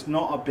it? It's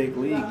not a big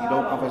league. You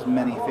don't have as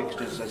many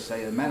fixtures as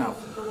say the men have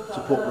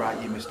to put right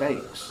your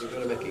mistakes. You've got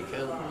to make it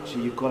count. So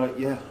you've got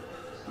to,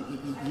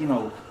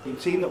 the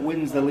team that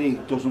wins the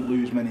league doesn't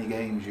lose many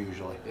games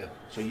usually. Yeah.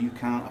 So you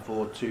can't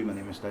afford too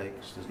many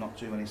mistakes. There's not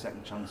too many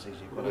second chances.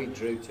 We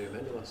drew too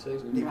many last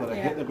season. You've got to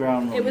hit the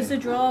ground running. It was the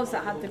draws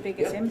that had the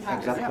biggest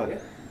impact. Exactly.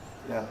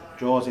 Yeah.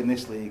 Draws in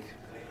this league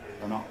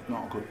are not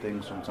a good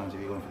thing sometimes if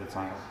you're going for the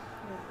title.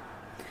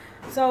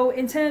 So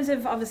in terms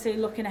of obviously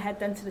looking ahead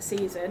then to the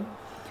season,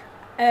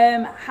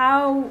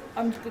 how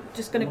I'm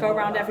just going to go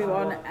around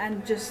everyone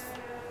and just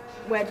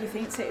where do you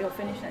think City will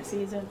finish next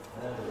season?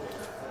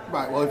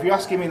 Right, well if you're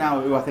asking me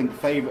now who I think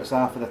favourites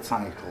are for the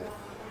title,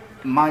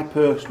 my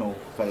personal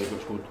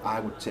favourites I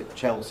would tip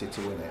Chelsea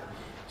to win it,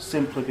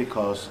 simply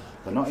because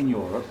they're not in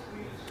Europe.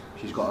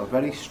 She's got a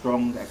very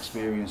strong,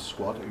 experienced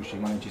squad who she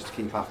manages to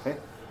keep happy,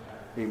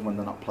 even when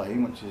they're not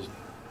playing, which is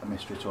a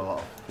mystery to a lot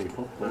of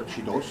people, but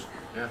she does.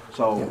 Yeah.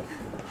 So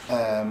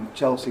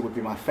Chelsea would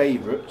be my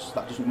favourites.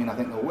 That doesn't mean I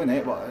think they'll win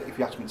it, but if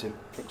you ask me to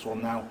pick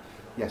one now,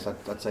 yes,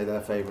 I'd say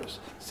they're favourites.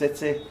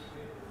 City,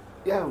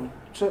 yeah,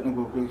 certainly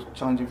we'll be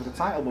challenging for the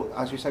title, but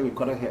as you say, we've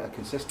got to hit a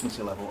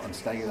consistency level and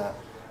stay there.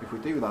 If we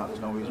do that,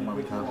 there's no reason why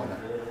we can't win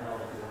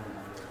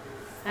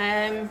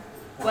it.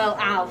 Well,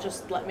 I'll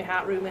just let my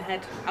heart room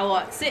ahead. I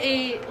want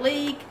City,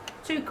 League,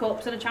 2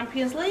 cups and a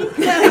Champions League.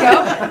 There we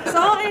go.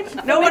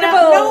 Sorted. No one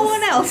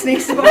else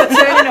needs to bother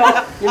turning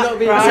up. You're not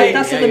being Right,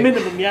 that's at the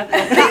minimum, yeah.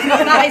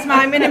 That is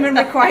my minimum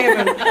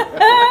requirement.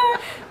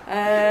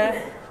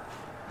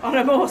 On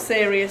a more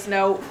serious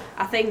note,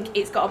 I think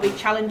it's got to be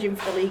challenging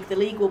for the league. The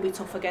league will be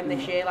tough again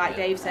this year. Like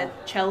Dave said,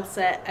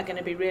 Chelsea are going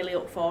to be really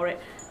up for it.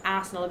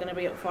 Arsenal are going to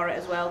be up for it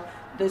as well.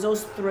 There's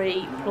us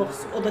 3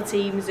 plus other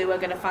teams who are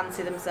going to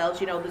fancy themselves.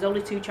 You know, there's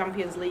only 2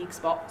 Champions League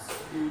spots.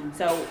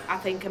 So I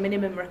think a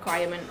minimum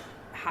requirement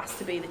has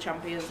to be the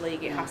Champions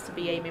League. It has to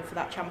be aiming for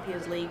that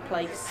Champions League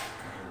place.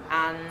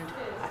 And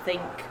I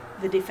think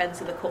the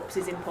defence of the cups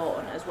is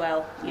important as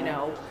well. You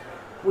know,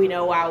 we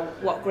know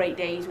what great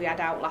days we had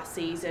out last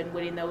season,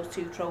 winning those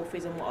 2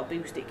 trophies and what a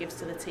boost it gives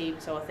to the team.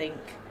 So I think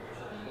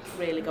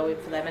really going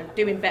for them and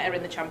doing better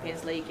in the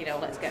Champions League. You know,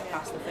 let's get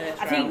past the first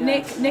round. I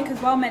think Nick as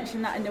well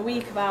mentioned that in the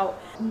week about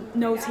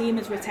no team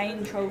has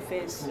retained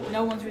trophies.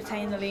 No one's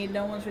retained the league,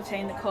 no one's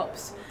retained the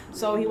cups.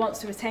 So he wants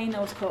to retain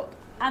those cups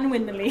and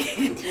win the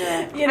league.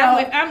 Yeah. You know,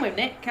 I'm with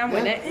Nick, can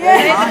win it.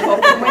 Yeah.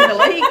 And win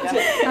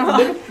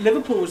the league.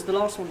 Liverpool was the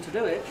last one to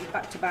do it,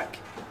 back-to-back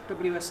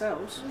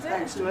WSLs.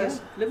 Thanks to us.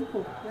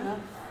 Liverpool,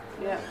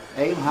 Yeah.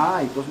 Aim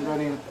high, doesn't do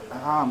any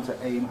harm to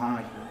aim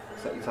high.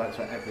 Set your sights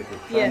for everything.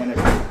 Yeah.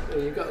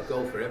 You've got to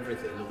go for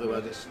everything,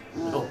 otherwise it's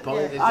no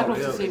point. I'd love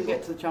to see him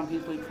get to the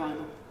Champions League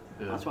final.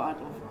 Yeah. That's what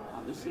I'd love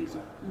at this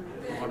season.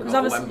 I want to Because go to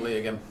obviously- Wembley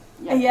again.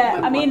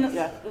 Yeah, I mean,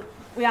 yeah.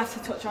 we have to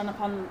touch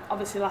upon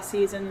obviously last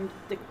season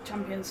the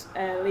Champions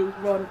League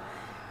run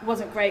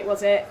wasn't great,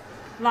 was it?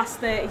 last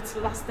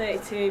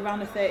 32,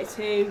 round of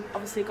 32,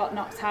 obviously got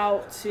knocked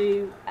out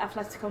to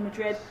Atletico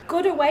Madrid.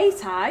 Good away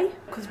tie,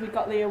 because we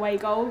got the away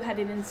goal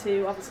heading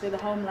into obviously the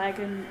home leg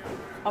and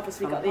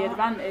obviously got the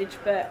advantage,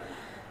 but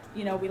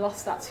you know, we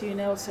lost that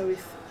 2-0, so we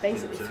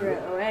basically threw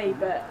it away.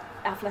 But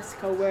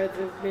Atletico were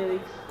the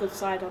really good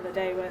side on the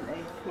day, weren't they?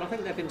 Well, I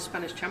think they've been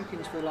Spanish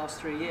champions for the last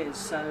 3 years,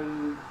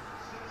 so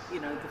you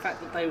know, the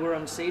fact that they were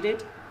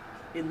unseeded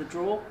in the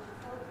draw,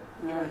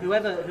 you know,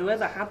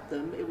 whoever had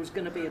them, it was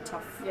going to be a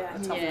tough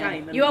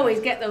game. And you always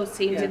get those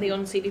teams in the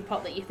unseeded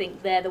pot that you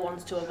think they're the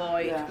ones to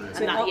avoid, and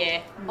that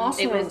year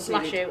Arsenal it was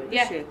flash out.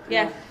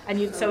 Yeah.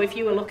 And so if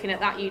you were looking at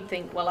that, you'd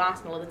think, well,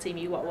 Arsenal are the team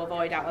you want to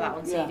avoid out of that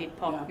unseeded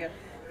pot. Yeah.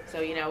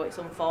 So you know, it's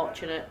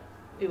unfortunate.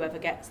 Whoever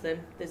gets them,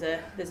 there's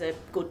a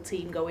good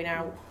team going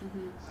out.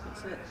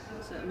 That's it.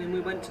 I mean, we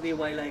went to the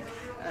away leg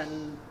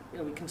and you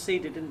know, we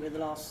conceded, didn't we, the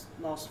last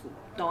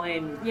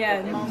dying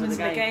moments of the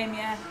game.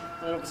 Yeah.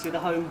 And obviously the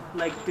home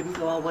leg didn't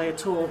go our way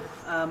at all.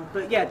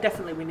 But yeah,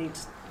 definitely we need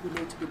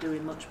to be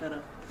doing much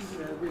better. You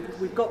know,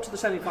 we've got to the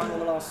semi-final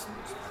the last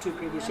 2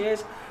 previous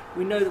years.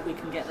 We know that we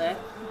can get there.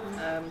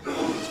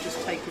 It's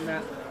just taking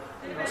that.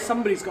 You know,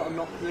 somebody's got to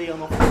knock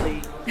Leon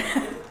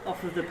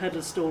off of the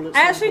pedestal.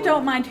 I actually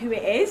don't mind who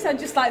it is. I'd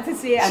just like to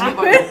see it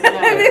happen at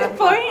this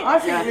point. I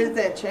think with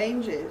their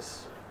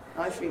changes,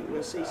 I think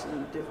we'll see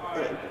something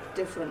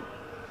different.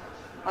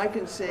 I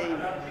can see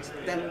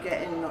them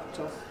getting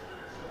knocked off.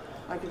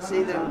 I can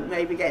see them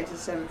maybe getting to the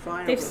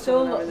semi-final. They've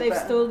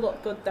still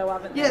looked good though,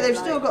 haven't they? Yeah, they've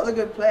still got the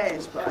good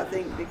players, but I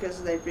think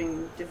because they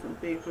bring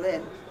different people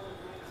in,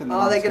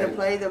 are they going to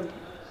play them?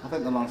 I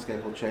think the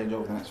landscape will change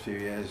over the next few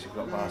years. You've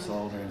got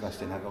Barcelona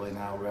investing heavily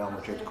now, Real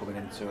Madrid coming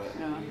into it.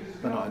 Yeah.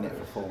 They're not in it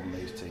for fun,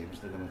 these teams.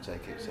 They're going to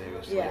take it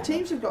seriously. Yeah.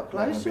 Teams have got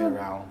close to them.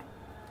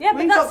 Yeah,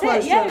 but that's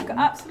it. Yeah,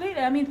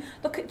 absolutely. I mean,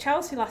 look at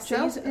Chelsea last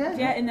season.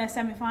 Yeah, in their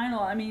semi-final.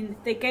 I mean,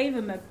 they gave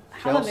them a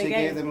hell of a game.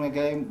 Chelsea gave them a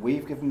game.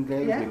 We've given them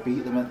games. Yeah. We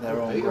beat them at their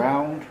own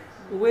ground.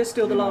 Well, we're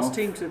still the last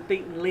team to have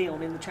beaten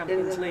Lyon in the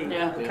Champions League.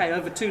 Yeah. Okay,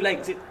 over 2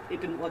 legs it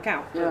didn't work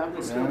out. Yeah.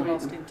 We're still the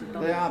last team to have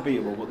done. They are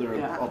beatable, but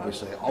they're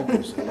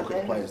obviously look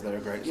at the players. They're a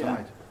great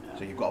side.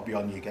 So you've got to be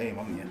on your game,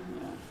 haven't you?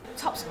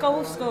 Top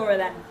goal scorer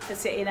then for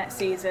City next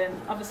season.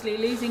 Obviously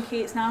losing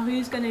Keats now.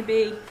 Who's going to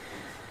be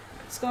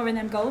scoring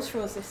them goals for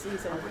us this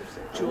season?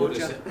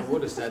 Georgia. I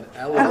would have said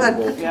Ellen.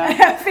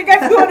 I think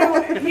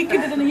everyone we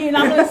could have done a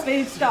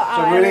unanimously start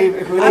out. So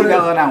if we leave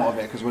Ellen out of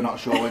it because we're not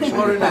sure when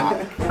she'll be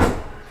back.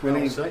 We'll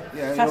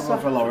go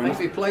for Lauren. If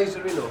he plays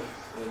her enough,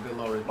 it'll be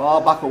Lauren. Well, I'll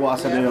back up what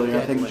I said earlier.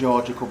 I think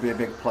Georgia could be a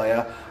big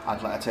player.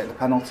 I'd let her take the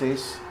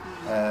penalties.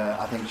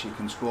 I think she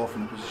can score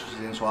from the position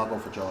she's in, so I'll go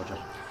for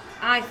Georgia.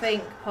 I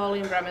think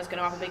Pauline Bremer's going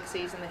to have a big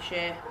season this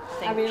year.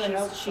 I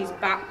think she's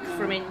back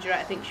from injury.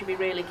 I think she'll be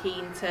really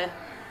keen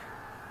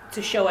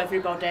to show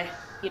everybody,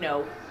 you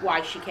know,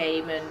 why she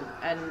came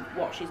and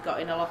what she's got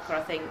in her locker.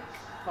 I think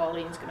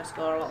Pauline's going to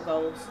score a lot of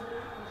goals.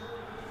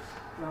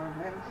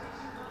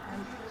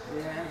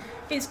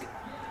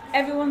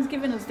 Everyone's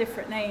given us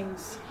different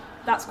names.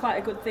 That's quite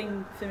a good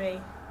thing for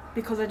me,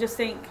 because I just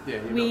think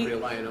you're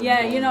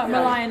not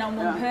relying on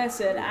one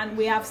person, and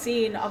we have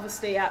seen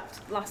obviously at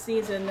last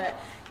season that,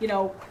 you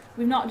know,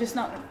 we've not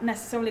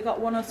necessarily got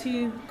 1 or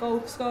 2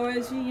 goal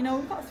scorers. You know,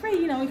 we've got 3.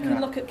 You know, you can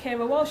look at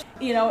Keira Walsh.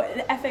 You know,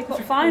 the FA Cup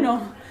final.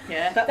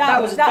 Yeah,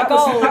 that was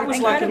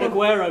like an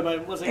Aguero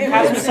moment, wasn't it?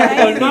 No.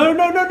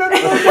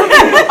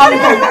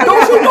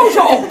 Those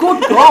are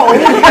good goals.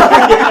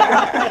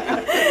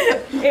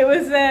 It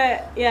was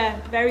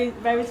very,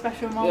 very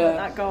special moment,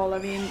 that goal. I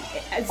mean,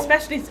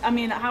 especially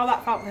how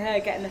that felt for her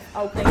getting the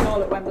opening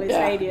goal at Wembley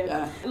Stadium.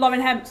 Yeah.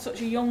 Lauren Hemp,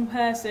 such a young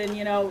person,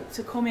 you know,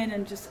 to come in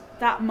and just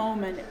that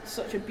moment,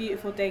 such a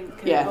beautiful dink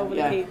over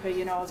the keeper,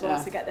 you know, as well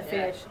as to get the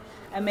finish.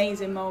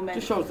 Amazing moment.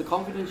 Just shows the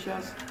confidence she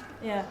has.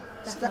 Yeah,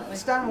 definitely.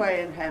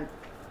 Stanway and Hemp,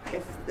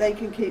 if they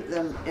can keep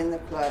them in the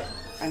club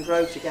and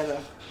grow together,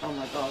 oh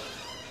my God,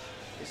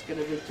 it's going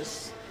to be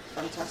just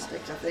fantastic,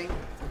 I think.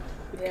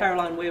 With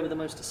Caroline Weir with the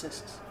most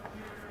assists.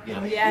 Yeah.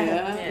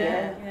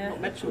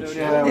 Not mentioned her.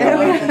 Yeah,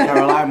 we mentioned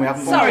Caroline. We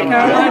haven't. Sorry,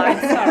 Caroline.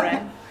 Sorry.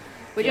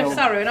 We're just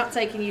sorry. We're not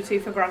taking you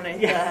 2 for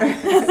granted.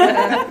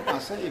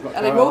 That's it. You've got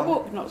Ellie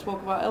Roebuck. Not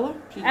spoke about Ella.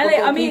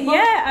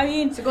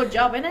 Ellie, it's a good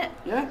job, isn't it?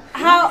 Yeah.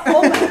 How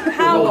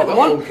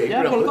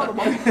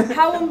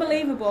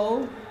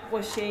unbelievable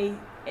was she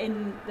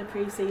in the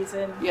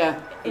pre-season?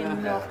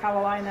 In North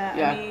Carolina.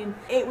 I mean,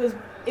 it was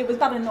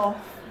bad enough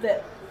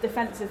that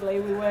defensively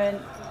we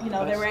weren't, you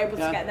know, they were able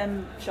to get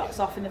them shots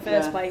off in the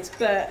first place,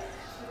 but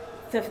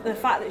the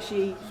fact that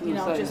she, you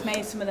know, just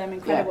made some of them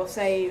incredible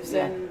saves,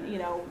 and you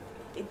know,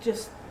 it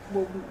just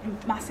will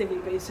massively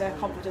boost her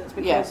confidence,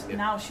 because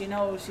now she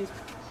knows she's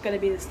going to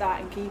be the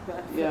starting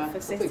keeper for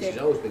City. I think she's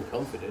always been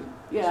confident.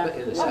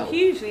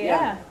 Hugely,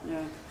 Well,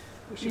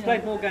 she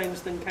played more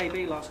games than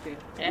KB last year.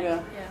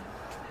 Yeah.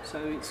 So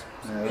it's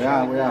we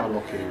are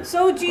lucky.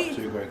 So do you,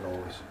 2 great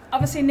goals.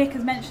 Obviously, Nick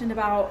has mentioned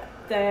about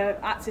they're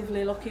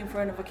actively looking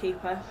for another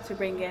keeper to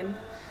bring in.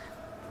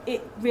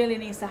 it really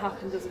needs to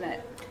happen, doesn't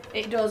it?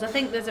 It does. I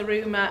think there's a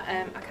rumour,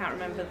 I can't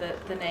remember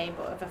the name,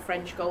 but of a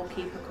French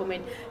goalkeeper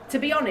coming. To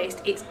be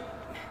honest,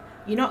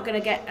 you're not going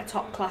to get a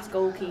top-class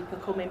goalkeeper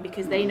coming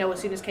because they know as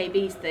soon as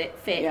KB's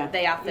fit,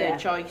 they are third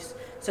choice.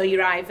 So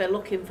you're either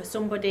looking for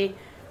somebody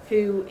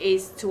who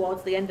is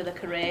towards the end of the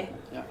career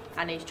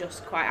and is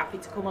just quite happy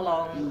to come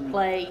along,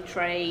 play,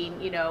 train,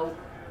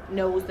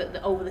 knows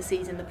that over the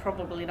season they're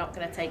probably not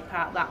going to take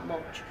part that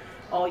much,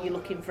 or you're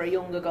looking for a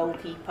younger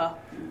goalkeeper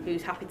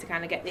who's happy to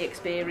kind of get the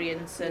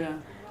experience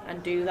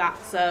and do that.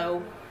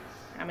 So,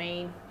 I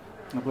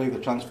believe the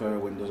transfer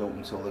window's open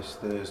until this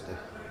Thursday.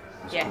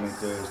 Coming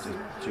Thursday,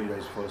 2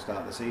 days before the start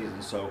of the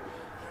season, so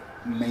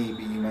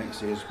maybe you might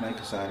see us make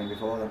a signing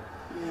before then.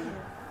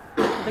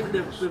 I think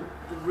the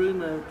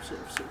rumour,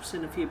 sort of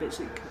seen a few bits,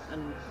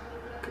 and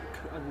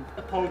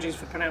apologies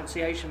for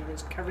pronunciation,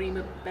 it's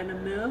Karima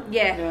Benamur.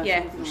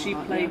 Yeah. She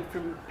played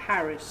from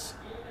Paris.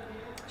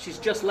 She's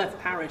just left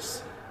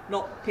Paris,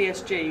 not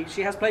PSG.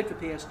 She has played for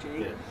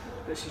PSG,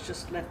 but she's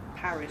just left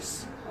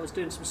Paris. I was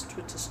doing some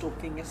Twitter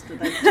stalking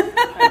yesterday,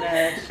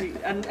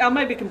 and I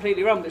may be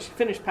completely wrong, but she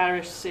finished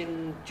Paris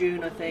in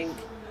June, I think.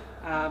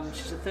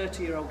 She's a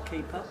 30-year-old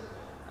keeper.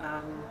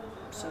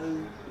 So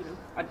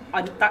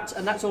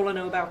that's all I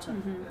know about her.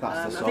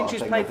 I think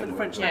she's played for the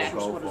French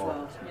national squad as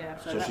well.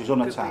 So she's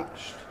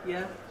unattached,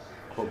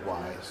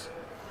 club-wise.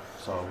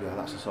 So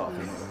that's the sort of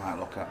thing that we might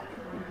look at.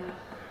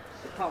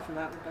 Apart from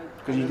that,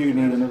 because you do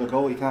need another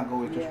goal. You can't go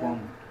with just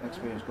one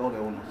experienced goalie, I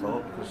wouldn't have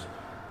thought, because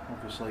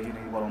obviously you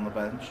need one on the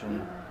bench.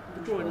 And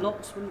you're drawing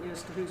lots, wouldn't you,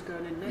 as to who's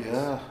going in next?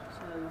 Yeah.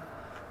 So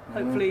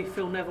hopefully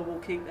Phil Neville will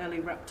keep Ellie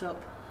wrapped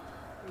up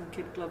in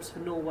kid gloves for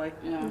Norway.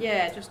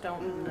 Just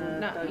don't.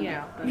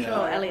 I'm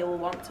sure Ellie will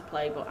want to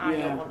play, but I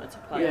don't want her to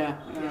play.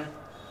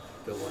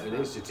 Don't want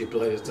any City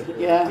players to.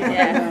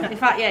 In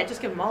fact,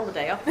 just give them all the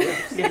day off.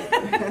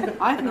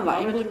 I think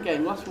that England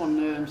game, last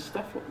one,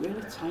 Steph looked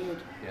really tired.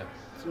 Yeah.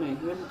 To me,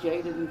 really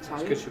jaded and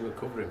tired. Because she was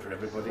covering for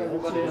everybody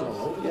else.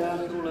 All over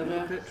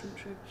the pitch,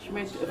 she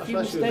made a few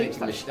mistakes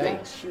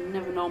that she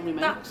never normally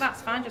makes.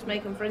 That's fine, just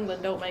make them for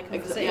England, don't make them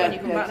for City when you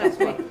come back next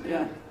week.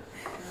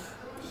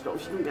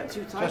 She didn't get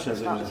too tired. Especially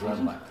as it was a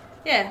friendly.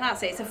 Yeah,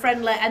 that's it. It's a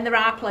friendly, and there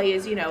are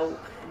players, he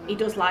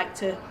does like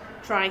to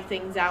try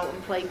things out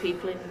and play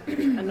people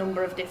in a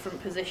number of different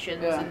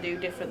positions and do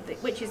different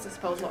things, which is, I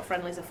suppose, what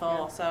friendlies are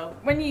for. So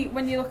when you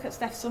look at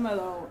Steph Summer,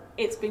 though,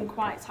 it's been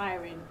quite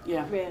tiring.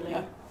 Really.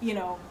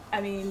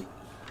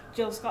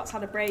 Jill Scott's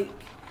had a break.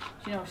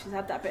 She's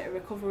had that bit of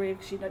recovery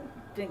because she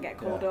didn't get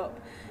called up.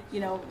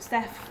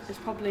 Steph has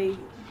probably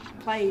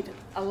played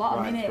a lot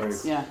of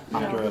minutes.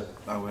 After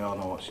we all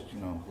know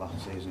what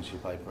last season she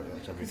played pretty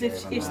much every game.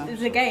 If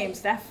there's a game,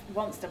 Steph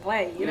wants to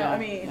play. You know what I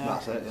mean?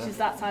 That's it. She's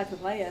that type of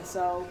player.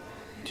 So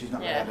she's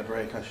not really had a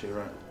break, has she?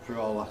 Right through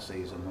all last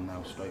season and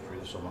now straight through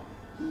the summer.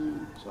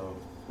 So,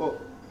 but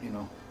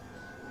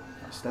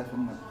that's Steph,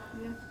 isn't it?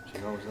 Yeah.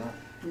 She's always there.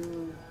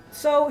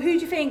 So, who do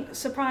you think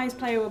surprise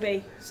player will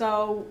be?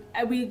 So,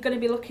 are we going to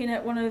be looking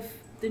at one of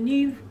the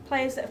new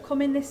players that have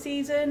come in this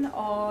season,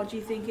 or do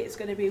you think it's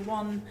going to be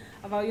one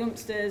of our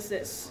youngsters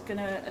that's going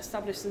to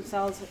establish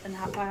themselves and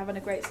by having a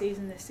great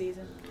season this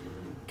season?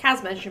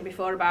 Kaz mentioned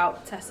before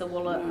about Tessa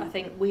Woollett. I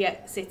think we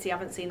at City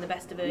haven't seen the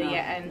best of her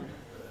yet, and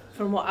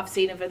from what I've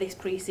seen of her this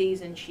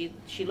pre-season, she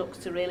looks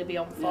to really be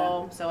on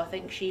form. So I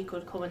think she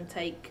could come and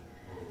take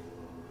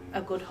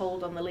a good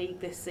hold on the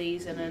league this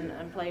season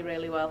and play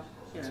really well.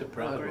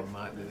 Surprise one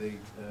might be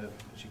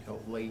she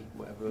called Lee,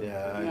 whatever.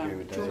 Yeah, I agree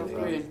with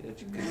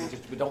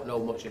Dave. We don't know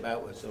much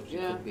about her, so she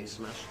could be a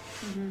smash.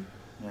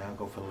 Yeah, I'll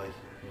go for Lee.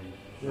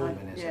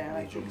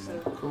 I think so.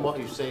 From what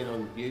you've seen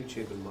on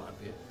YouTube and what have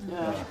you,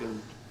 she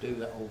can do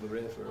that over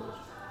here for us.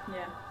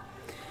 Yeah.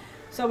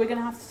 So we're going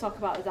to have to talk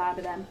about the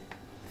derby then.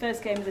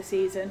 First game of the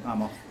season.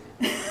 I'm off.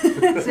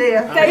 See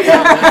ya. Dave's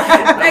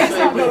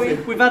not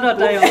going. We've had our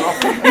day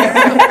off.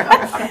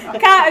 I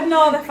can't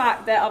ignore the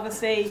fact that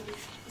obviously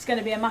it's going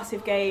to be a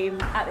massive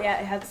game at the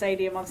Etihad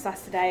Stadium on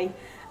Saturday.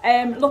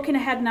 Looking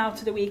ahead now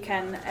to the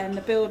weekend, and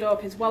the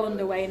build-up is well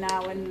underway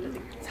now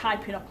and it's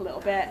hyping up a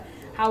little bit.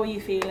 How are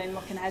you feeling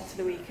looking ahead to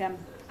the weekend?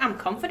 I'm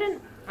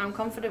confident. I'm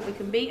confident we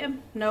can beat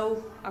them.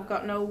 No, I've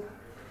got no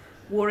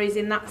worries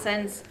in that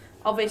sense.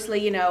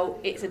 Obviously,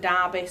 it's a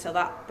derby, so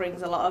that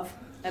brings a lot of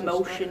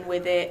emotion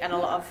with it and a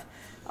lot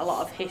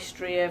of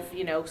history of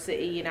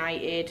City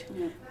United.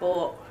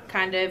 But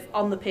kind of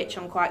on the pitch,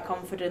 I'm quite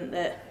confident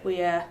that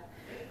we are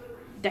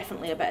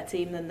definitely a better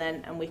team than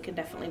them, and we can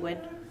definitely win.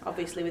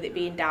 Obviously, with it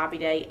being derby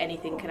day,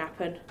 anything can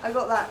happen. I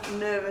got that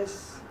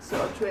nervous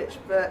sort of twitch,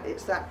 but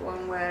it's that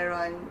one where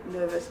I'm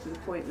nervous to the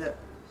point that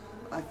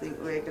I think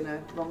we're going to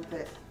romp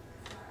it.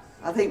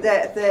 I think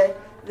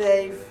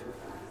they've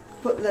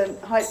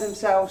hyped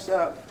themselves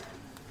up,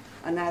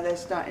 and now they're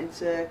starting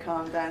to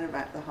calm down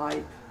about the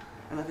hype,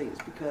 and I think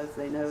it's because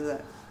they know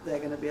that they're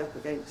going to be up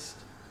against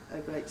a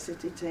great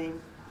City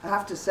team. I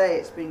have to say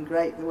it's been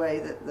great the way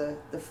that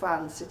the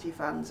fans, City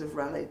fans, have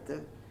rallied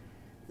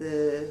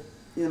the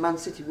Man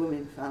City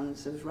women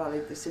fans have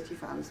rallied the City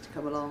fans to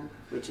come along,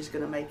 which is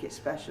going to make it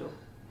special.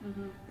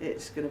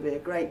 It's going to be a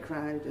great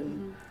crowd,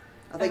 and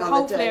I think and on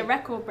hopefully the day, a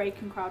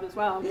record-breaking crowd as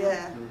well.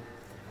 yeah.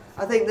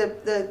 I think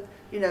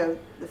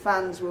the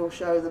fans will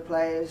show the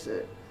players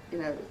that,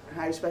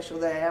 how special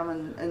they am,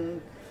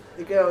 and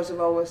the girls have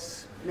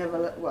always they've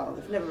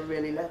never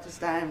really let us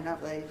down,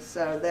 have they?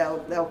 So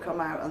they'll come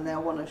out and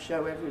they'll want to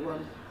show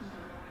everyone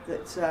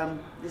that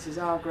this is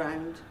our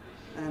ground,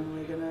 and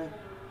we're going to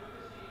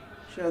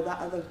show that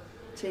other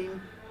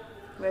team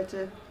where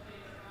to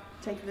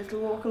take a little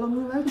walk along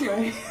the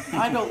motorway.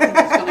 I don't think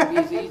it's going to be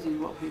as easy as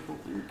what people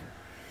think.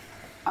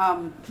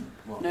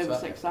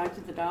 Nervous,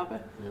 excited, the derby.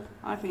 Yeah.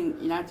 I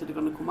think United are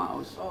going to come at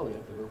us. Oh yeah,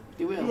 they will.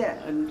 They will.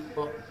 Yeah.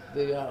 But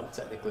they are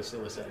technically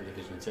still a second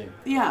division team.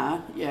 Yeah.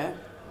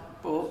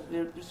 But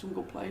there's some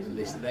good players in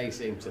there. They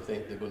seem to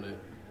think they're going to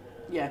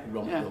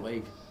romp the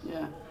league.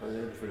 Yeah. And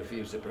in for a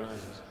few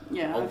surprises.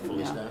 Yeah.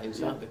 Hopefully starting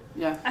Saturday.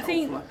 Yeah. I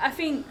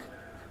think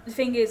the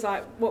thing is,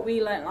 like, what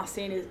we learnt last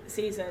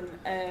season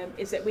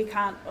is that we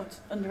can't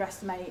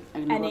underestimate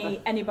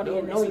anybody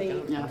in this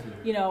league.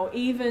 Yeah.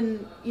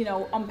 Even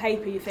on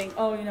paper you think,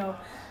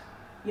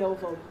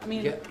 Yeovil. I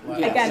mean,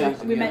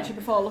 we mentioned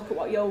before, look at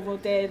what Yeovil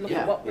did, look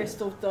at what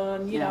Bristol's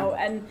done, you know,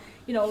 and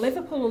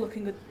Liverpool are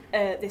looking good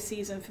this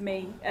season for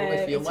me. Well,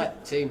 if you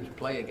let teams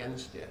play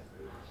against you,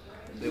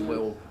 they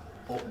will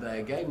up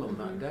their game on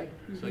that day.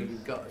 So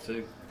you've got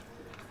to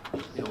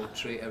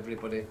treat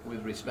everybody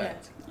with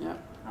respect. Yeah.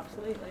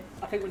 Absolutely.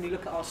 I think when you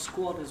look at our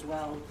squad as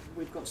well,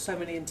 we've got so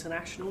many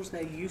internationals.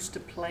 They're used to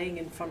playing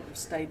in front of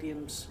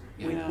stadiums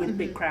with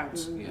big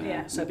crowds.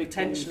 Yeah. So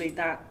potentially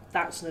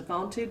that's an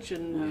advantage,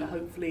 and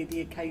hopefully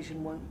the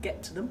occasion won't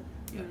get to them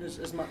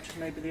as much as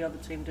maybe the other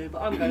team do.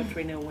 But I'm going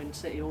 3-0 win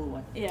City all the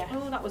way. Yeah.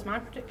 Oh, that was my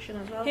prediction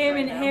as well.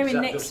 Hearing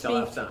Nick just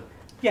till half time?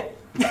 Yeah.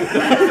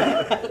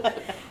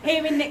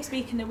 Hearing Nick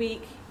speak in the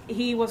week,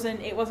 it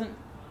wasn't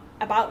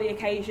about the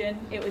occasion,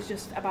 it was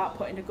just about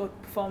putting a good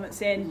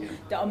performance in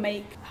that'll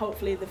make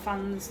hopefully the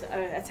fans that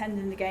are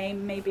attending the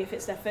game, maybe if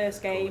it's their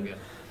first game,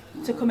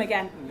 to come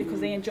again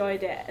because they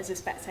enjoyed it as a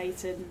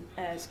spectator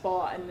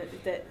sport, and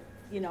that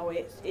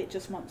it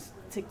just wants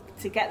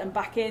to get them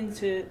back in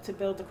to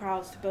build the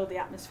crowds, to build the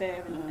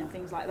atmosphere and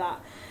things like that.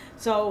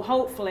 So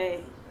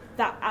hopefully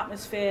that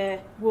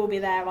atmosphere will be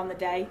there on the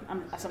day,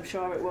 as I'm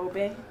sure it will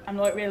be. I'm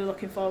really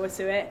looking forward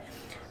to it.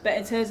 But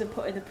in terms of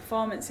putting the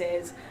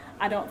performances,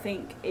 I don't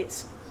think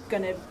it's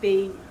going to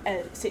be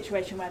a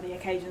situation where the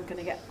occasion's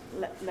going to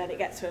let it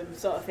get to them,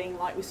 sort of thing,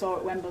 like we saw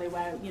at Wembley,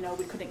 where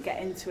we couldn't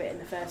get into it in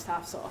the first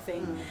half, sort of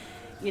thing.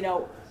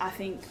 I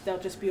think they'll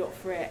just be up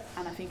for it,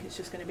 and I think it's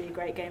just going to be a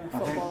great game of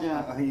football.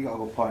 I think you got a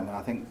good point, and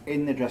I think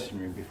in the dressing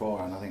room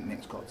beforehand, I think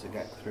Nick's got to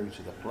get through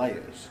to the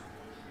players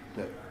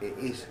that it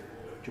is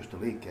just a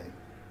league game.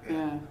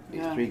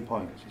 It's 3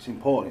 points. It's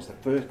important. It's the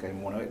first game.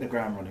 We want to hit the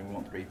ground running. We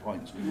want 3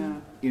 points.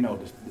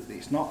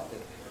 It's not.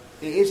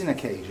 It is an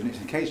occasion. It's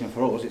an occasion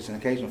for us. It's an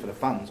occasion for the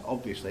fans.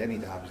 Obviously, any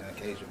derby is an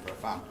occasion for a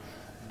fan.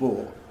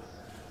 But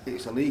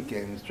it's a league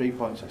game. There's 3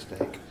 points at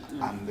stake,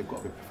 and they've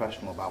got to be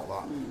professional about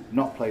that.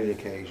 Not play the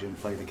occasion,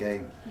 play the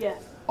game. Yeah.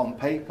 On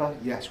paper,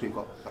 yes, we've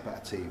got a better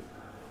team,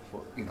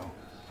 but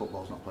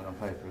football's not played on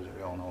paper, is it?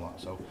 We all know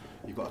that. So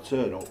you've got to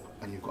turn up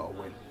and you've got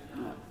to win.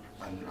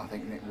 And I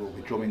think Nick will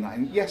be drumming that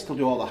in. Yes, they'll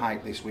do all the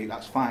hype this week.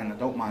 That's fine. I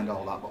don't mind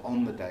all that. But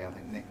on the day, I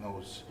think Nick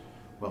knows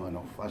well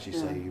enough. As you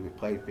say, we've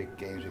played big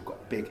games. We've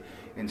got big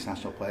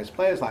international players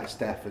like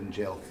Steph and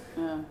Jill.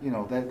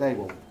 They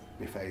won't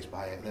be fazed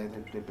by it.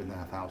 They've been there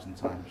 1,000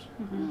 times,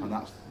 and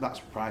that's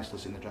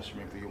priceless in the dressing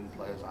room for young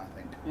players. I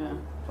think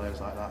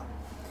players like that.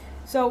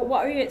 So,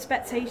 what are your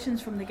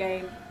expectations from the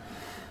game?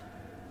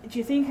 Do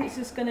you think it's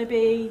just going to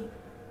be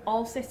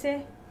all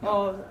City,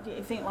 or do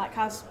you think they're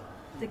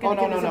going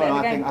to give us a bit of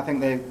a game? I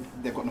think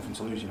they've got nothing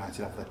to lose.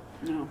 United, have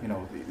they?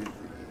 No.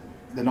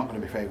 They're not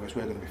going to be favourites.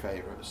 We're going to be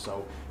favourites.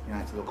 So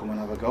United will come and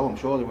have a go. I'm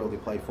sure they will. They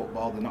play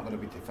football. They're not going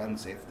to be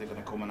defensive. They're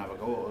going to come and have a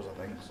go at us,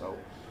 I think. So,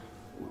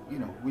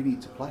 we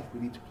need to play.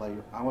 We need to play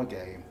our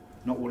game.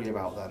 Not worry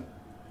about them.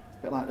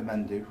 A bit like the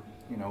men do.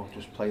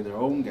 Just play their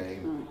own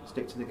game.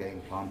 Stick to the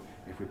game plan.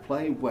 If we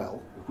play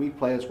well, if we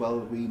play as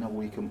well as we know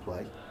we can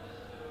play,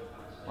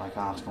 like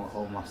Arsenal at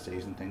home last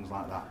season, things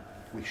like that,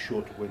 we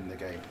should win the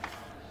game.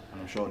 And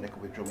I'm sure Nick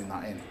will be drumming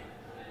that in.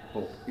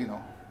 But,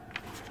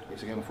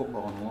 it's a game of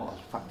football, and a lot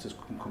of factors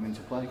can come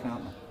into play,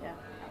 can't they? Yeah,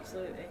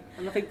 absolutely.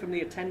 And I think from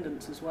the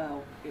attendance as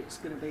well, it's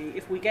going to be,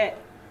 if we get,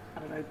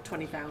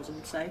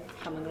 20,000, say,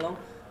 coming along,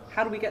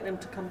 how do we get them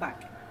to come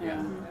back?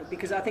 Yeah.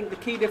 Because I think the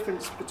key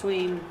difference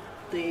between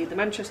the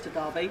Manchester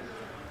derby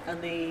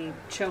and the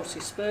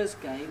Chelsea Spurs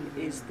game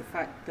is the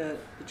fact that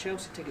the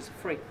Chelsea tickets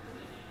are free.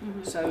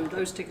 So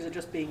those tickets are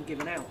just being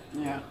given out.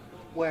 Yeah.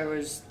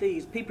 Whereas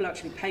these people are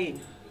actually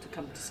paying to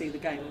come to see the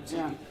game. It's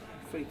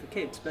free for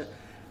kids, but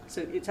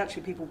so it's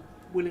actually people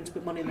willing to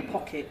put money in their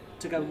pocket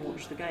to go and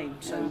watch the game.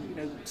 So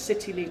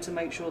City need to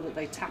make sure that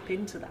they tap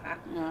into that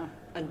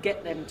and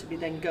get them to be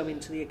then go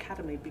into the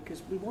academy,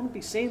 because we want to be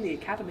seeing the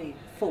academy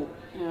full.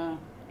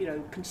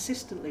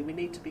 Consistently we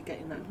need to be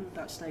getting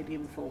that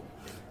stadium full.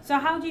 So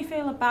how do you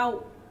feel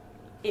about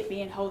it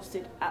being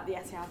hosted at the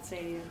Etihad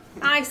Stadium?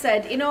 I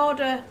said in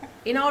order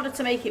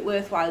to make it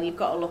worthwhile, you've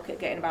got to look at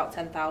getting about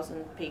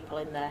 10,000 people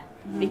in there,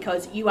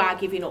 because you are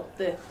giving up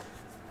the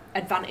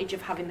advantage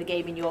of having the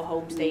game in your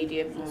home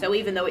stadium. So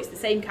even though it's the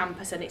same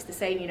campus and it's the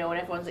same, and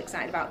everyone's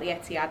excited about the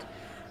Etihad,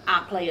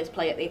 our players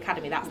play at the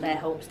academy, that's their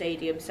home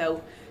stadium.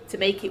 So to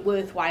make it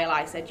worthwhile,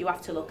 I said you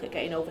have to look at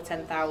getting over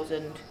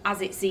 10,000.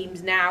 As it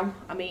seems now,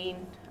 I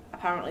mean,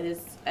 apparently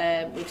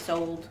we've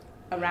sold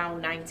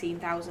around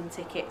 19,000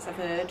 tickets, I've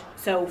heard.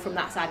 So from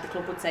that side, the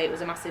club would say it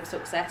was a massive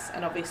success,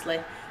 and obviously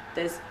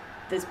there's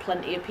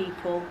plenty of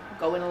people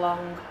going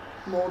along,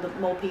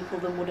 more people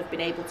than would have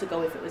been able to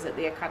go if it was at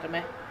the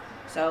academy.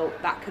 So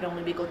that could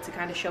only be good to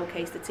kind of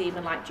showcase the team,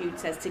 and like Jude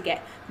says, to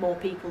get more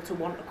people to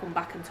want to come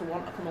back and to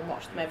want to come and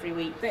watch them every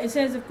week. But in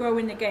terms of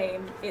growing the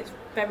game, it's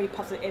very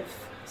positive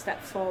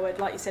steps forward.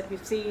 Like you said,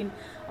 we've seen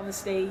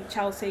obviously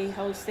Chelsea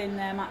hosting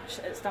their match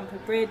at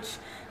Stamford Bridge.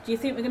 Do you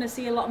think we're going to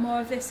see a lot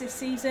more of this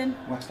season?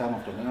 West Ham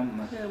have done it,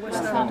 haven't they? Yeah,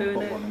 West Ham are doing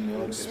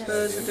it.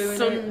 Spurs are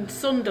doing it.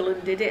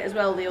 Sunderland did it as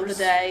well the other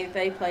day.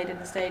 They played in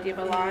the Stadium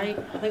of Light.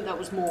 I think that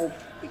was more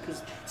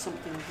because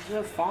something, was there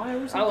a fire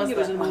or something? Oh, it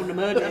was more an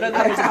emergency.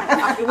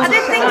 I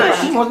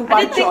didn't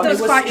think there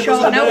was quite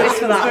short notice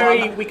for that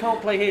one. We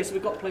can't play here, so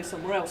we've got to play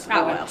somewhere else.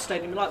 And we went to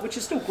Stadium of Light, which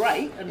is still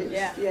great. And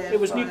it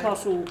was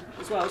Newcastle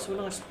as well, so a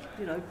nice,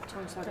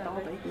 Tyneside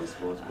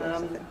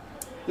derby.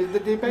 The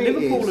debate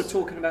Liverpool are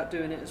talking about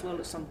doing it as well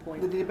at some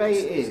point. The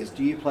debate is,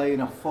 do you play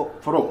in a full,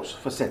 for us,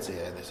 for City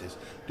here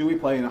do we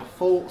play in a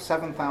full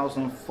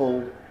 7,000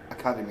 full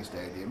academy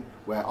stadium,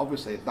 where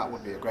obviously that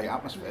would be a great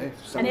atmosphere.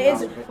 And it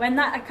is, when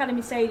that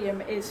academy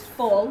stadium is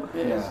full,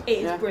 it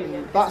is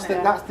brilliant. That's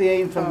the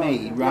aim for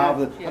me,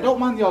 rather than, I don't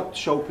mind the odd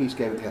showpiece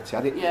game at the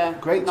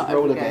Etihad. Great to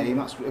grow the game.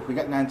 That's, if we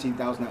get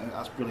 19,000,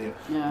 that's brilliant.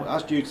 But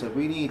as Jude said,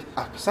 we need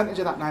a percentage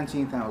of that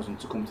 19,000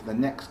 to come to the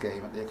next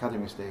game at the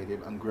academy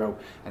stadium and grow.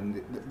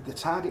 And the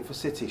target for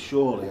City,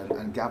 surely,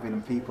 and Gavin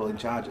and people in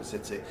charge at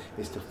City,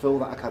 is to fill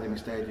that academy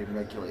stadium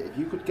regularly. If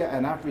you could get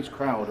an average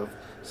crowd of,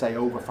 say,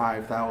 over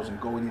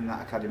 5,000 going in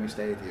that academy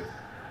stadium,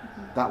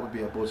 that would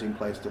be a buzzing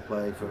place to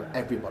play for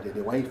everybody.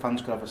 The away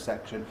fans could have a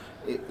section,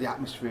 the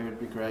atmosphere would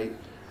be great.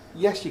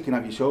 Yes, you can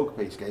have your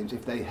showcase games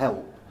if they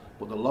help,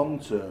 but the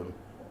long term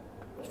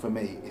for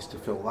me is to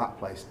fill that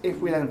place. If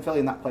we then fill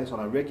in that place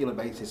on a regular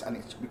basis and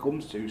it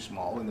becomes too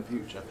small in the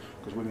future,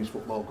 because women's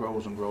football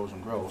grows and grows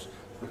and grows,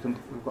 we've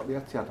got the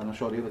Etihad, and I'm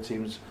sure the other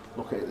teams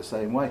look at it the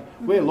same way.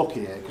 We're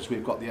lucky here because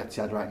we've got the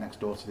Etihad right next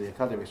door to the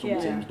academy. Some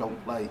teams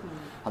don't play,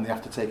 and they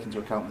have to take into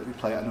account that we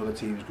play at another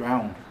team's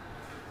ground.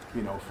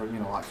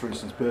 Like for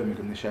instance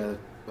Birmingham, they share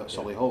at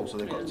Solihull, so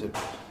they've got to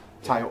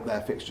tie up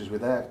their fixtures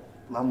with their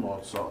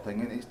landlords, sort of thing,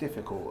 and it's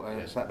difficult. I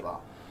accept that.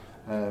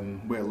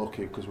 We're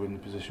lucky because we're in the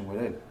position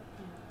we're in,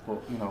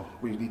 but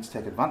we need to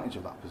take advantage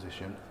of that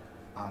position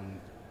and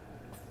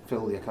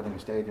fill the academy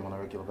stadium on a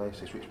regular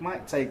basis, which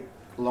might take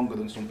longer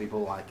than some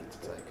people like it to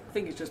take. I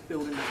think it's just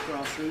building that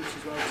grassroots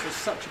as well. There's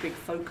such a big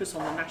focus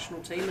on the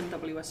national team and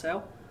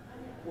WSL,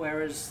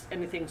 whereas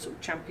anything sort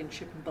of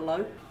championship and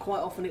below, quite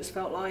often it's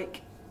felt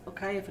like,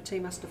 okay, if a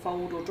team has to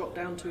fold or drop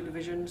down 2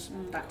 divisions,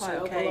 that's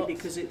okay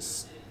because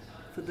it's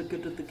for the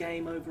good of the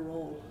game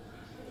overall.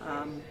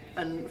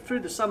 And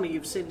through the summer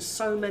you've seen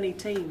so many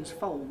teams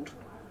fold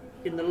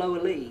in the lower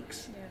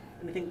leagues,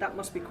 and I think that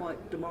must be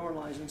quite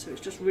demoralising. So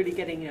it's just really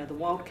getting the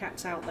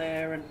Wildcats out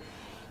there and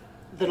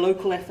the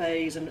local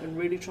FAs and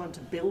really trying to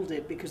build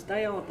it, because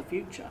they are the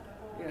future.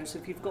 So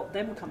if you've got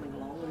them coming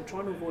along and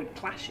trying to avoid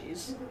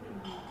clashes,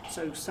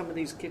 so some of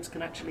these kids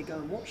can actually go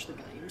and watch the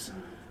games,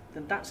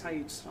 then that's how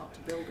you'd start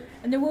to build it.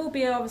 And there will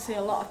be obviously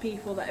a lot of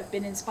people that have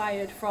been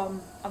inspired from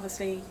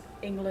obviously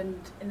England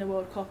in the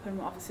World Cup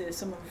and obviously the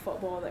summer of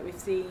football that we've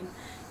seen.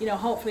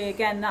 Hopefully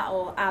again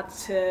that'll add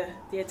to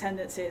the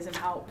attendances and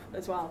help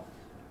as well.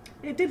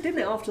 It did,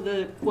 didn't it, after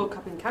the World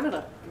Cup in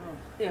Canada?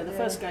 The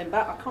first game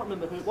back, I can't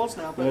remember who it was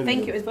now, but I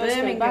think it was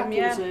Birmingham.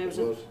 It was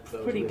a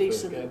pretty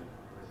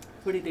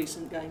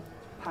decent game.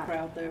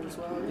 Crowd there as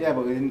well. Yeah,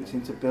 but we didn't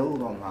seem to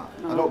build on that.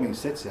 No. I don't mean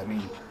City, I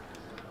mean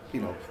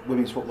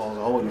women's football as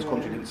a whole in this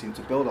country didn't seem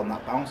to build on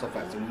that bounce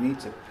effect, and we need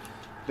to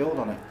build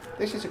on it.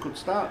 This is a good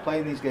start,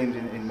 playing these games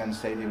in men's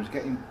stadiums,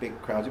 getting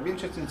big crowds. It'd be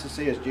interesting to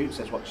see, as Jude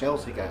says, what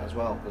Chelsea get as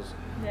well, because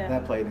they're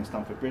playing in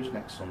Stamford Bridge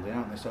next Sunday,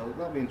 aren't they? So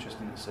that'll be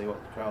interesting to see what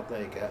crowd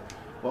they get,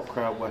 what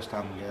crowd West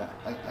Ham get,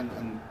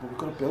 and but we've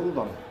got to build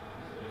on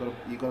it.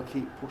 You've got to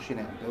keep pushing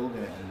it and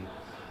building it, and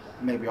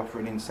maybe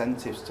offering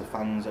incentives to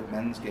fans at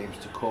men's games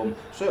to come,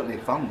 certainly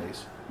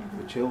families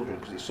with children,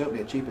 because it's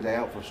certainly a cheaper day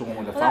out for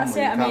someone with a family who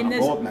can't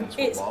afford men's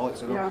football.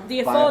 It's the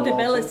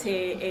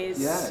affordability is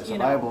it's a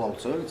viable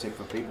alternative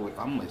for people with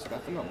families,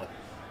 definitely.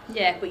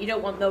 Yeah, but you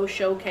don't want those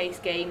showcase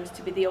games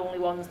to be the only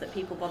ones that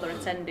people bother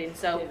attending.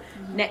 So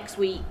next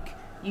week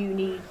you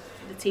need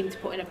the team to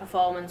put in a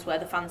performance where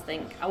the fans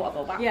think, I want to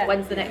go back. Yeah.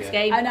 When's the next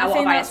game? And I I want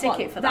think to buy a that's ticket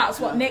what, for that. that's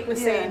what Nick was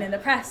saying Yeah. in the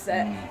press,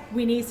 that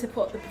we need to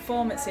put the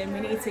performance in. We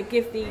need to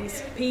give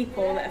these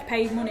people that have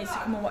paid money to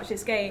come and watch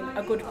this game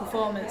a good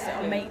performance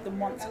that will make them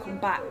want to come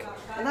back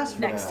And that's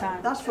next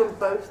time. That's from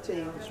both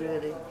teams,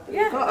 really.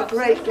 Yeah, We've got a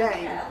great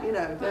game, you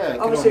know. Yeah, it can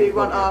Obviously, only we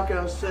want go our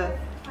girls to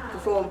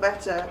perform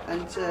better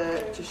and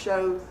to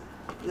show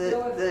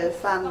the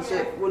fans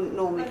that wouldn't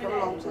normally come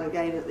along to the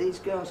game that these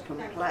girls can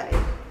play.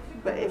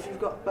 But if you've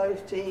got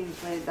both teams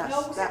playing,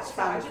 that's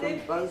fans from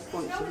both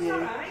points of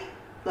view.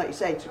 Like you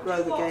say, to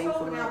grow the game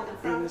from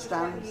in the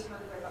stands.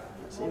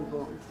 That's the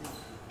important thing.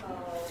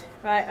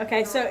 Right,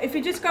 okay, so if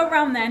we just go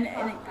round then,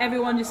 and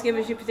everyone just give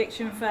us your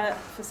prediction for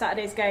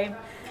Saturday's game.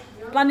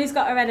 Blandy's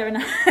got her head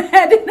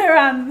in her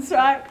hands,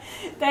 right?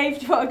 Dave,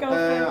 do you want to go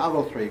for I'll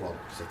go 3-1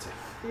 City.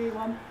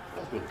 3-1?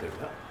 That's good to do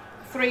that.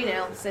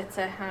 3-0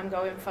 City, I'm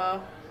going for.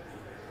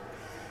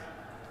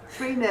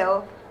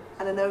 3-0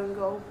 and an own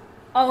goal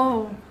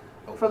Oh,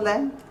 from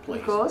them, Please.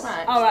 of course.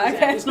 Right. all right,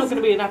 okay. It's not going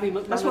to be an Abby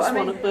That's McManus what I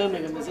one mean. at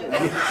Birmingham, is it?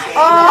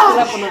 Oh!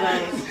 We'll have one of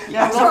those.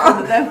 Yeah, I'm not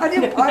one of them.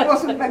 I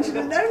wasn't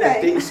mentioning no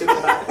name. Decent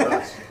back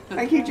pass.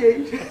 Thank you,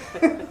 Jude.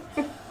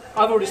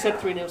 I've already said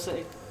 3-0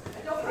 City.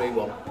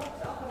 3-1.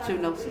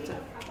 2-0 City.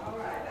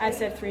 I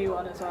said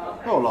 3-1 as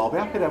well. Oh, we'll all be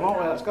happy then, won't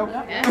we? Let's go.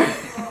 Yeah.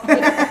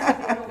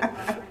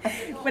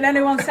 Would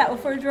anyone settle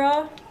for a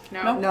draw?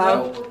 No.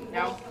 No.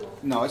 No.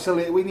 No, it's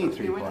we need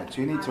 3 points.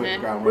 You need to hit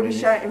the ground We'll be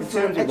running. shouting In for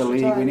terms of the extra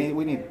league, time.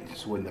 we need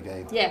to win the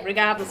game. Yeah,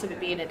 regardless of it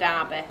being a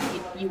derby,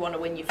 you want to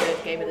win your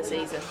third game of the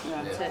season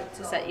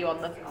to set you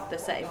on the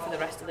setting for the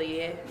rest of the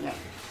year. Yeah.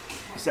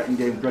 Second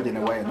game Reading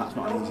away, and that's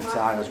not an easy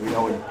tie, as we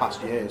know in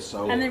past years.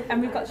 So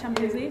And we've got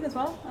Champions League as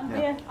well.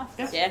 Yeah.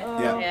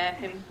 Yeah.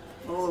 Him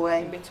All the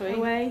way. in between.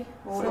 Away.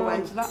 All the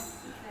way To that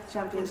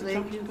Champions League.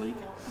 Champions League.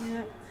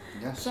 Yeah.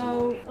 yes.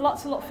 So,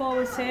 lots to look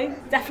forward to.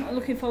 Definitely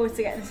looking forward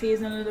to getting the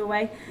season another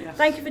way. Yes.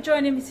 Thank you for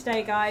joining me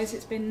today, guys.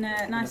 It's been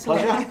nice to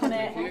look pleasure. back on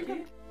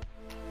it.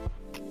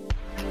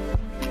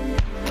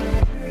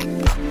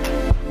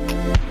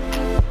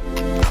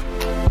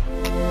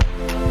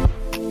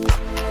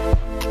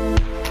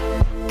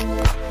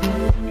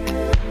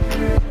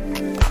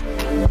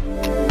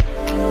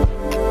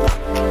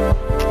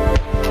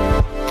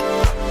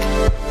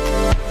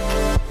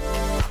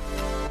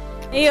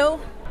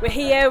 Neil, we're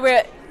here, we're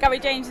at Gary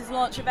James's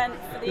launch event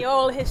for the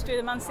All History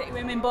of the Man City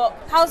Women book.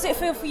 How does it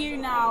feel for you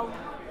now,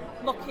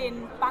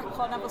 looking back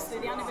on obviously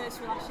the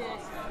anniversary last year,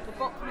 the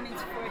book coming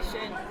into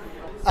fruition?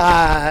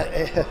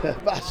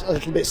 That's a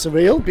little bit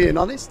surreal, being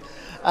honest.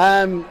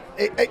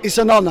 It's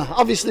an honour.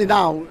 Obviously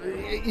now,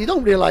 you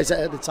don't realise it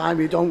at the time,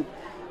 you don't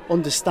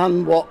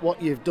understand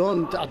what you've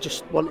done. I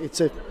just wanted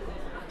to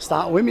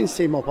start a women's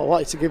team up. I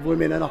wanted to give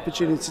women an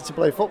opportunity to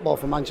play football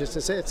for Manchester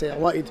City. I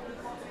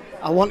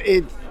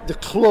wanted the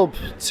club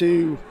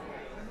to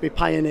be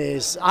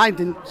pioneers. I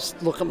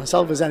didn't look at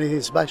myself as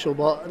anything special,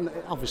 but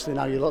obviously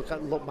now you look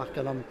back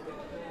and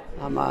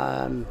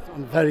I'm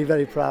very,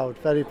 very proud,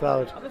 very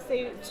proud.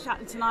 Obviously,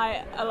 chatting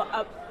tonight,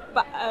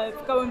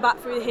 going back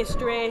through the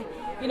history,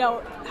 you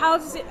know, how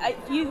does it,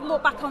 you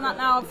look back on that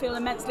now and feel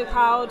immensely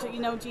proud, you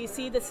know, do you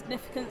see the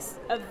significance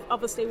of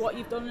obviously what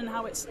you've done and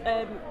how it's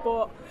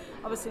brought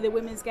obviously the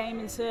women's game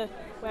into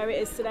where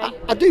it is today?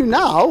 I do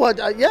now,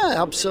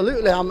 yeah,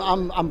 absolutely.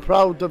 I'm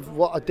proud of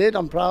what I did.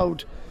 I'm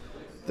proud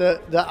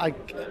that I,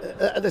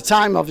 at the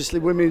time, obviously,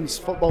 women's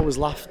football was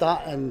laughed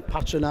at and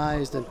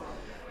patronised, and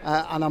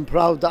I'm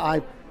proud that I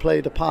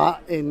played a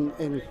part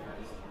in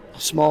a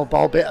small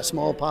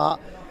part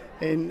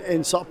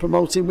in sort of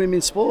promoting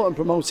women's sport and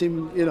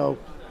promoting, you know,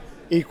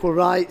 equal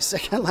rights.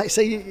 Like I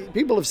say,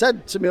 people have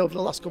said to me over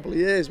the last couple of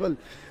years when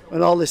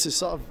all this has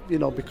sort of, you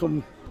know,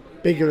 become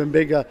bigger and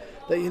bigger,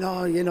 that you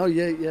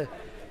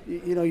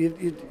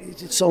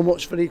did so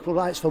much for equal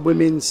rights, for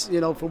women's,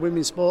 you know, for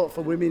women's sport,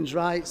 for women's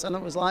rights, and I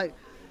was like,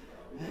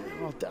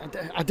 well, I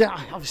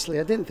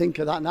didn't think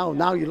of that.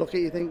 Now you look at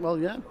it, you think, well,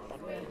 yeah,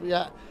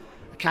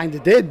 I kind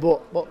of did,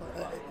 but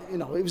you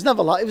know, it was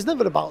never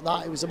about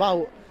that. It was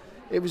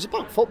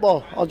about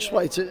football. I just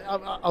wanted to.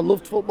 I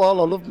loved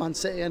football. I loved Man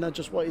City, and I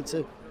just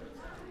wanted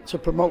to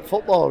promote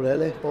football,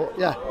 really. But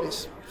yeah,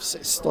 it's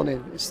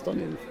stunning. It's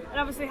stunning. And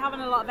obviously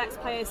having a lot of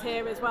ex-players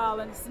here as well,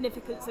 and the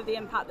significance of the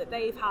impact that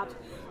they've had.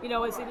 You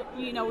know, as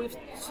you know, we've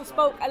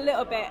spoke a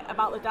little bit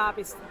about the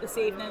derbies this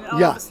evening,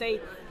 and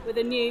obviously with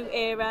a new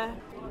era,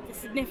 the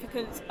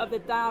significance of the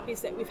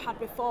derbies that we've had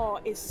before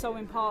is so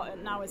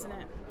important now, isn't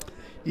it?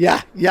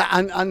 Yeah,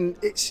 and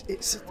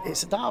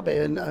it's a derby,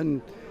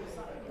 and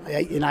I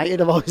hate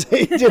United. I've always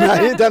hated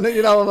United. And,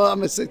 you know,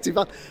 I'm a City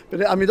fan,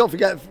 but I mean, don't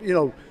forget, you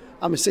know,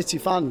 I'm a City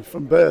fan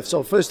from birth.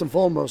 So first and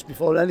foremost,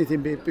 before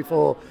anything,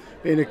 before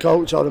being a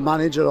coach or a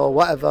manager or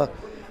whatever,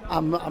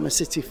 I'm a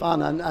City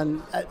fan,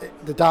 and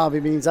the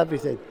derby means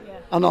everything. Yeah.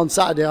 And on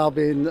Saturday, I'll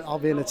be in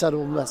a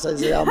terrible mess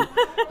as I am.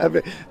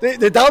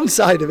 The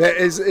downside of it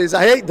is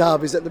I hate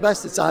derbies at the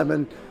best of time,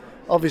 and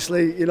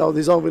obviously, you know,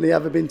 there's only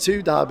ever been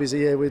 2 derbies a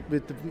year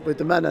with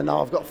the men, and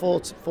now I've got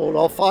 4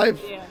 or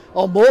 5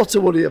 or more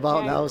to worry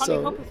about now. So,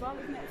 so Cup as well,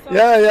 isn't it? So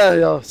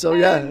Yeah. So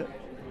yeah.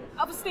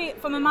 Obviously,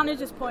 from a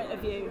manager's point of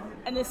view,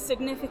 and the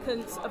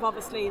significance of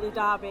obviously the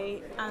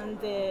derby and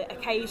the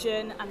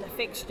occasion and the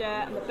fixture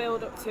and the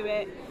build up to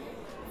it.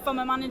 From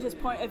a manager's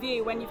point of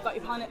view, when you've got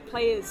your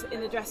players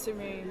in the dressing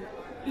room,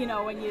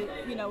 when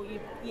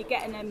you're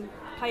getting them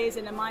players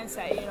in a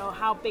mindset,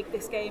 how big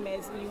this game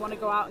is, and you want to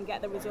go out and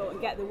get the result and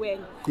get the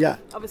win. Yeah.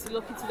 Obviously,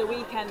 looking to the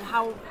weekend,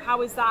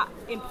 how is that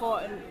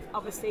important?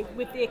 Obviously,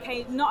 with the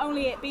occasion, not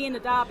only it being a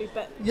derby,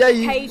 but the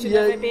occasion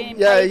of it being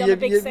played on a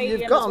big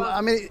stadium as well.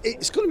 I mean,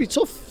 it's going to be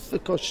tough for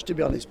Kush, to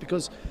be honest,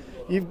 because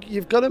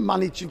you've got to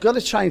manage. You've got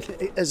to try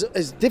and,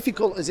 as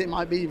difficult as it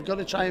might be, you've got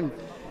to try and,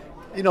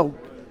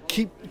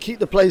 keep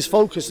the players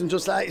focused and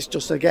just that it's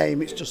just a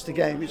game. It's just a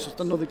game. It's just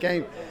another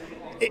game.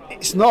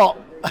 It's not.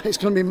 It's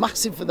going to be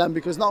massive for them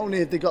because not only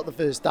have they got the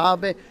first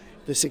derby,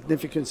 the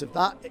significance of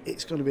that,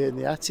 it's going to be in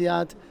the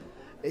Etihad.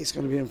 It's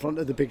going to be in front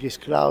of the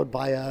biggest crowd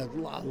by a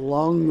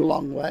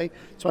long way,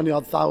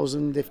 20-odd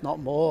thousand, if not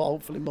more,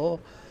 hopefully more.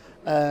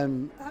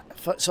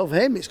 So for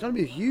him, it's going to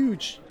be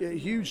a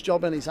huge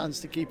job in his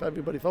hands to keep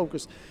everybody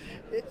focused.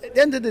 At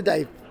the end of the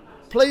day,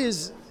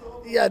 players,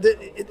 at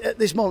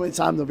this moment in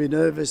time, they'll be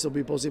nervous, they'll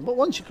be buzzing. But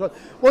once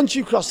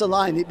you cross the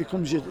line, it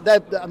becomes they're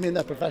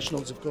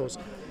professionals, of course.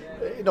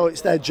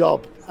 It's their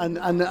job,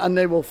 and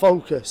they will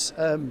focus.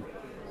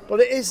 But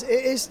it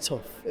is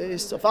tough. It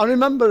is tough. I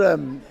remember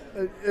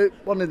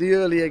one of the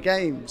earlier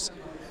games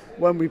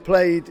when we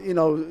played.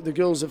 The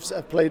girls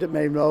have played at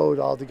Main Road,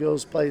 or the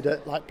girls played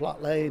at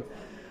Platt Lane,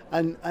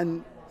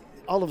 and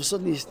all of a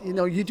sudden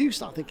you do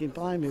start thinking,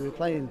 blimey, we're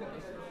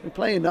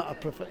playing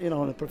at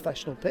on a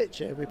professional pitch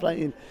here. We're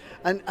playing,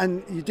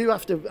 and you do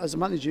have to, as a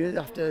manager, you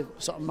have to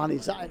sort of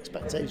manage that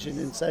expectation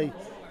and say,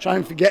 try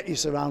and forget your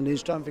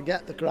surroundings, try and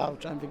forget the crowd,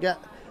 try and forget.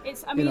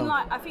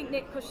 I think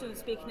Nick Cushing was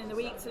speaking in the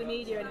week to the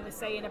media, and he was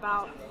saying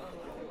about,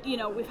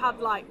 we've had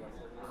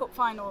cup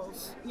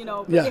finals,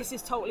 but this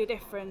is totally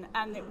different,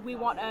 and we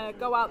want to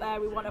go out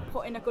there, we want to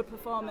put in a good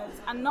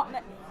performance,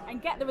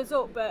 and get the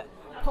result, but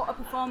put a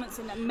performance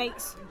in that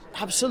makes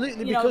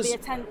absolutely because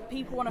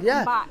people want to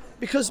come back.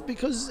 Because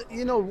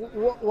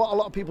what a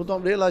lot of people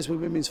don't realise with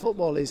women's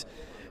football is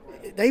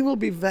they will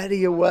be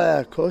very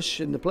aware, Cush,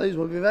 and the players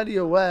will be very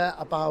aware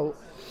about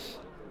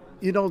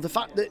the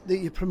fact that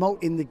you're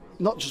promoting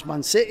not just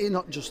Man City,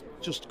 not just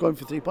going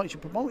for 3 points,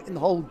 you're promoting the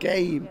whole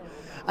game.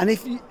 And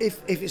if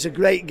it's a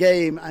great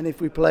game, and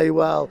if we play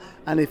well,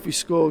 and if we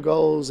score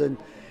goals, and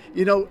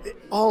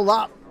all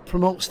that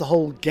promotes the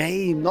whole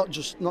game, not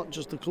just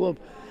the club.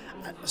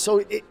 So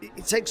it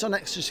takes on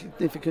extra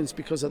significance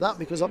because of that.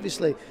 Because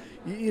obviously,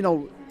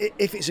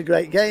 if it's a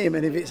great game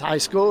and if it's high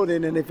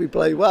scoring and if we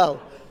play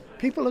well,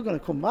 people are going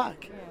to come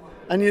back.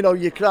 And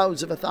your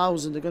crowds of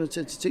 1,000 are going to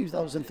turn to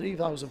 2,000,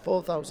 3,000,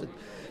 4,000.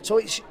 So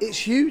it's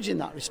huge in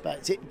that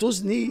respect. It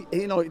does need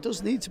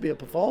to be a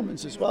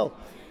performance as well.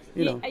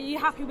 Are you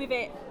happy with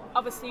it?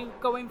 Obviously,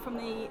 going from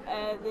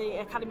the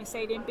Academy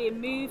Stadium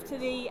being moved to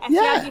the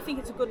Etihad, do you think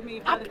it's a good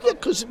move?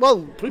 Because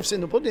proof's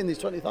in the pudding. There's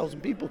 20,000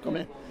 people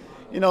coming.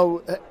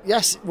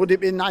 Yes, would it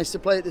be nice to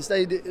play at the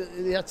stadium,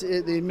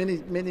 the mini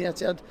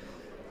Etihad?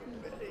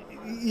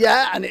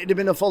 Yeah, and it'd have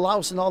been a full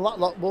house and all that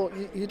lot. But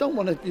you don't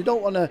want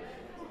to.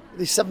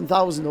 The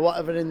 7,000 or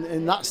whatever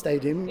in that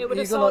stadium. It would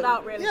have sold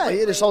out really quickly. Yeah,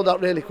 it'd have sold out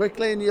really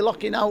quickly, and you're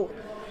locking out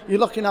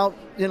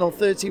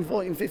 13,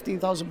 14,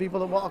 15,000 people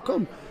that want to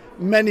come.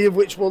 Many of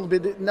which will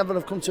never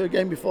have come to a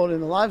game before in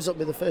their lives. That'll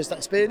be the first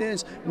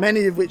experience.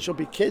 Many of which will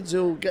be kids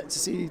who'll get to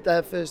see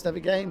their first ever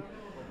game.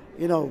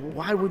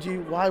 Why would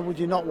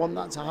you not want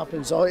that to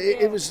happen? So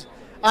it was.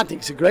 I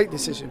think it's a great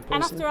decision. Personally.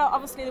 And after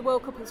obviously the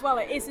World Cup as well,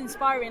 it is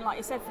inspiring, like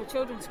you said, for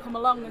children to come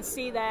along and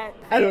see their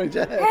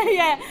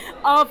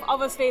of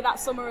obviously that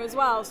summer as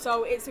well.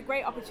 So it's a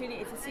great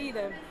opportunity to see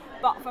them.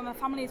 But from a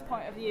family's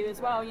point of view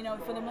as well,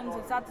 for the mums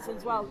and dads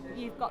as well,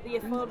 you've got the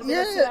affordability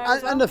there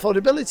as well. And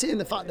affordability and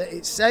the fact that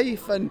it's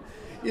safe and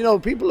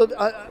people.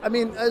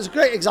 As a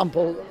great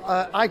example,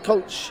 I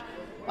coach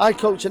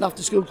an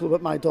after-school club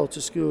at my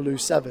daughter's school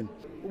who's 7.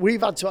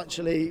 We've had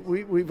to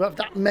we've had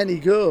that many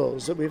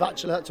girls that we've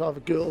actually had to have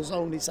a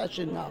girls-only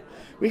session now.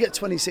 We get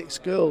 26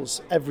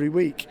 girls every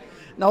week.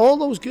 Now, all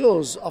those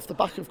girls, off the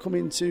back of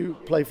coming to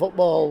play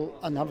football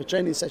and have a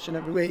training session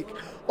every week,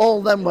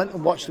 all them went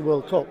and watched the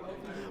World Cup.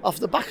 Off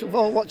the back of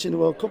all watching the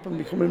World Cup and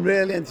becoming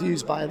really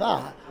enthused by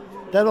that,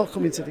 they're all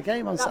coming to the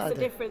game on Saturday. That's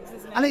the difference,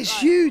 isn't it? And it's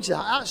huge,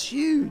 that's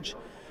huge.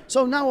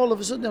 So now all of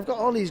a sudden I've got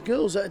all these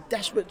girls that are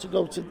desperate to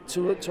go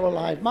to a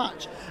live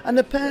match. And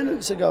the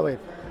parents are going.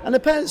 And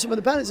some of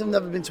the parents have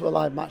never been to a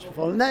live match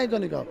before, and they're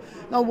going to go.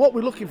 Now, what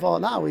we're looking for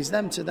now is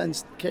them to then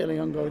carry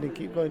on going and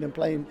keep going and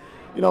playing,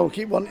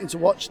 keep wanting to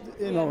watch,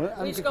 and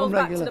which become goes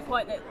back regular. To the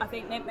point that I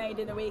think Nick made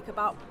in the week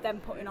about them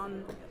putting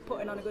on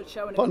a good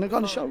show. Putting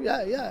on a show,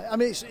 yeah. I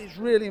mean, it's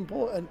really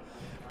important.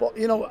 But,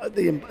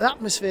 the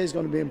atmosphere is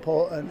going to be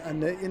important,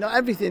 and,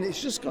 everything,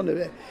 it's just going to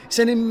be, it's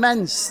an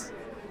immense,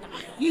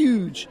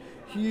 huge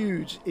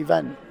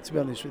event, to be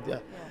honest with you.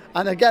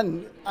 And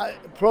again,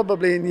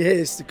 probably in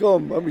years to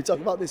come, when we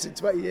talk about this in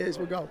 20 years,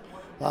 we'll go,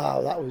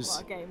 Wow, that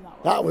What a game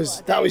that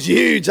was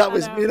huge. That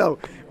was, you know,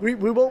 we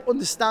won't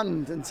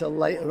understand until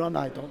later on,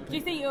 I don't think. Do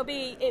you think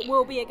it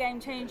will be a game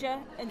changer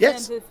in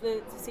terms of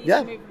the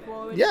season moving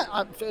forward? Yeah,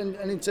 and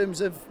in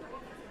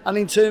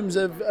terms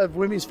of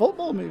women's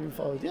football moving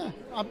forward,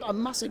 a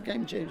massive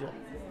game changer.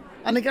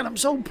 And again, I'm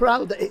so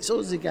proud that it's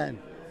us again,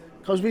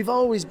 because we've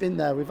always been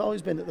there. We've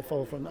always been at the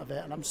forefront of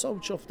it, and I'm so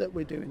chuffed that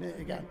we're doing it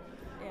again.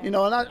 Yeah. You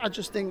know, and I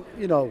just think,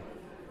 you know,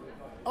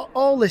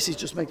 all this is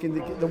just making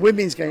the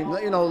women's game,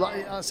 you know,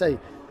 like I say,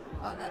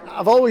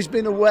 I've always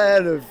been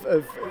aware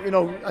of, you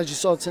know, as you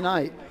saw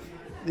tonight,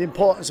 the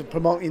importance of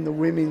promoting the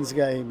women's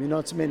game, you know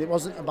what I mean? It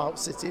wasn't about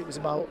City, it was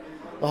about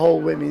the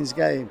whole women's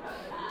game.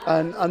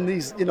 And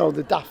these, you know,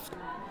 the daft,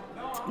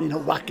 you know,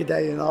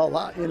 whack-a-day and all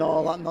that, you know,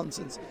 all that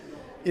nonsense.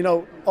 You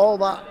know, all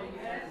that,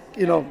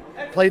 you know,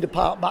 played a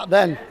part back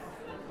then.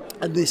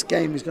 And this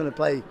game is going to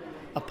play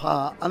a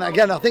part. And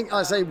again, I think,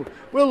 I say,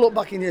 we'll look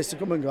back in years to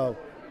come and go,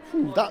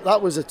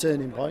 that was a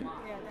turning point.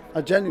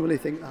 I genuinely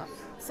think that.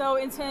 So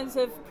in terms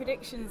of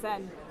predictions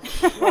then?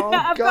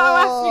 Oh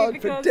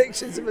God,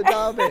 predictions of a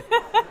derby.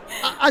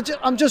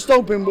 I'm just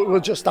hoping we'll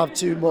just have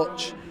too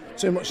much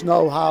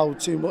know-how,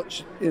 too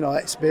much, you know,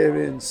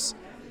 experience.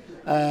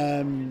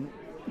 You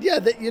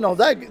know,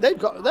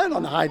 they're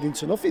on hiding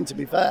to nothing, to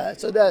be fair.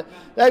 So they're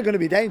going to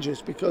be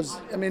dangerous because,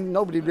 I mean, I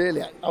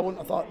wouldn't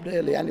have thought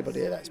really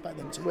anybody would expect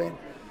them to win.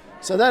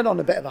 So they're on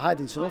a bit of a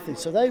hiding to nothing.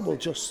 So they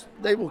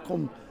will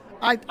come.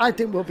 I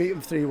think we'll beat them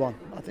 3-1.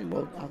 I think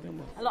we'll.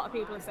 A lot of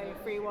people are saying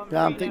 3-1.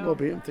 Yeah, I think we'll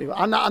beat them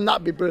 3-1, and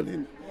that'd be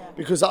brilliant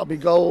because that'll be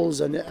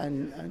goals and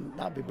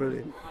that'd be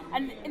brilliant.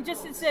 And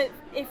just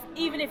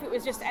even if it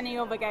was just any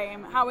other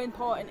game, how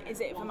important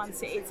is it for Man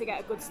City to get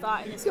a good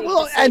start in this league?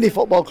 Well, any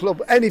football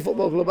club at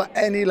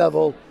any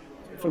level,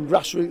 from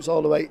grassroots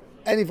all the way,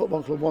 any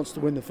football club wants to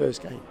win the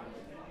first game.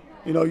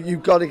 You know,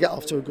 you've got to get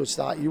off to a good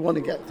start. You want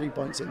to get 3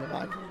 points in the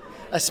bag,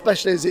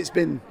 especially as it's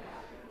been.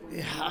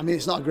 Yeah, I mean,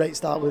 it's not a great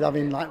start with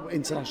having like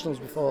internationals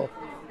before.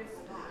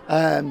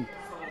 You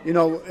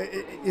know,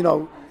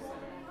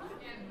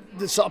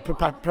 the sort of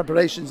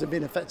preparations have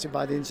been affected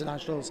by the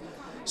internationals.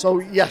 So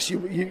yes,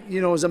 you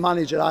know, as a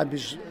manager, I'd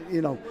be,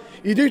 you know,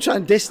 you do try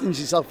and distance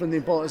yourself from the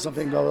importance of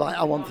things. Go like,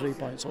 I want 3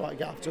 points, so I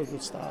get off to a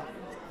good start.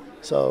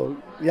 So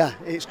yeah,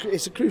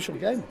 it's a crucial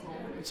game.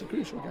 It's a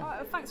crucial game.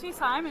 Well, thanks for your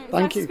time. It was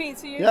Thank nice you. to speak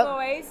to you as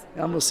always.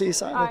 And we'll see you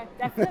Saturday.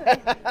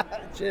 Definitely.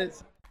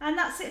 Cheers. And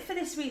that's it for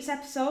this week's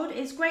episode.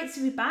 It's great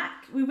to be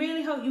back. We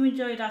really hope you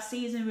enjoyed our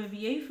season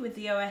review with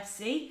the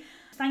OSC.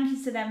 Thank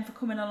you to them for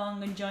coming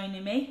along and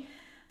joining me.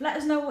 Let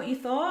us know what you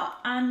thought,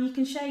 and you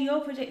can share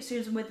your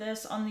predictions with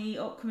us on the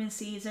upcoming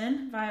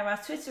season via our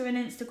Twitter and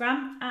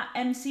Instagram at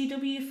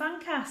MCW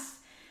Fancast.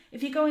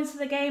 If you go into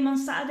the game on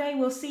Saturday,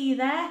 we'll see you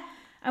there,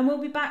 and we'll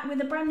be back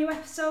with a brand new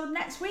episode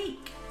next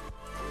week.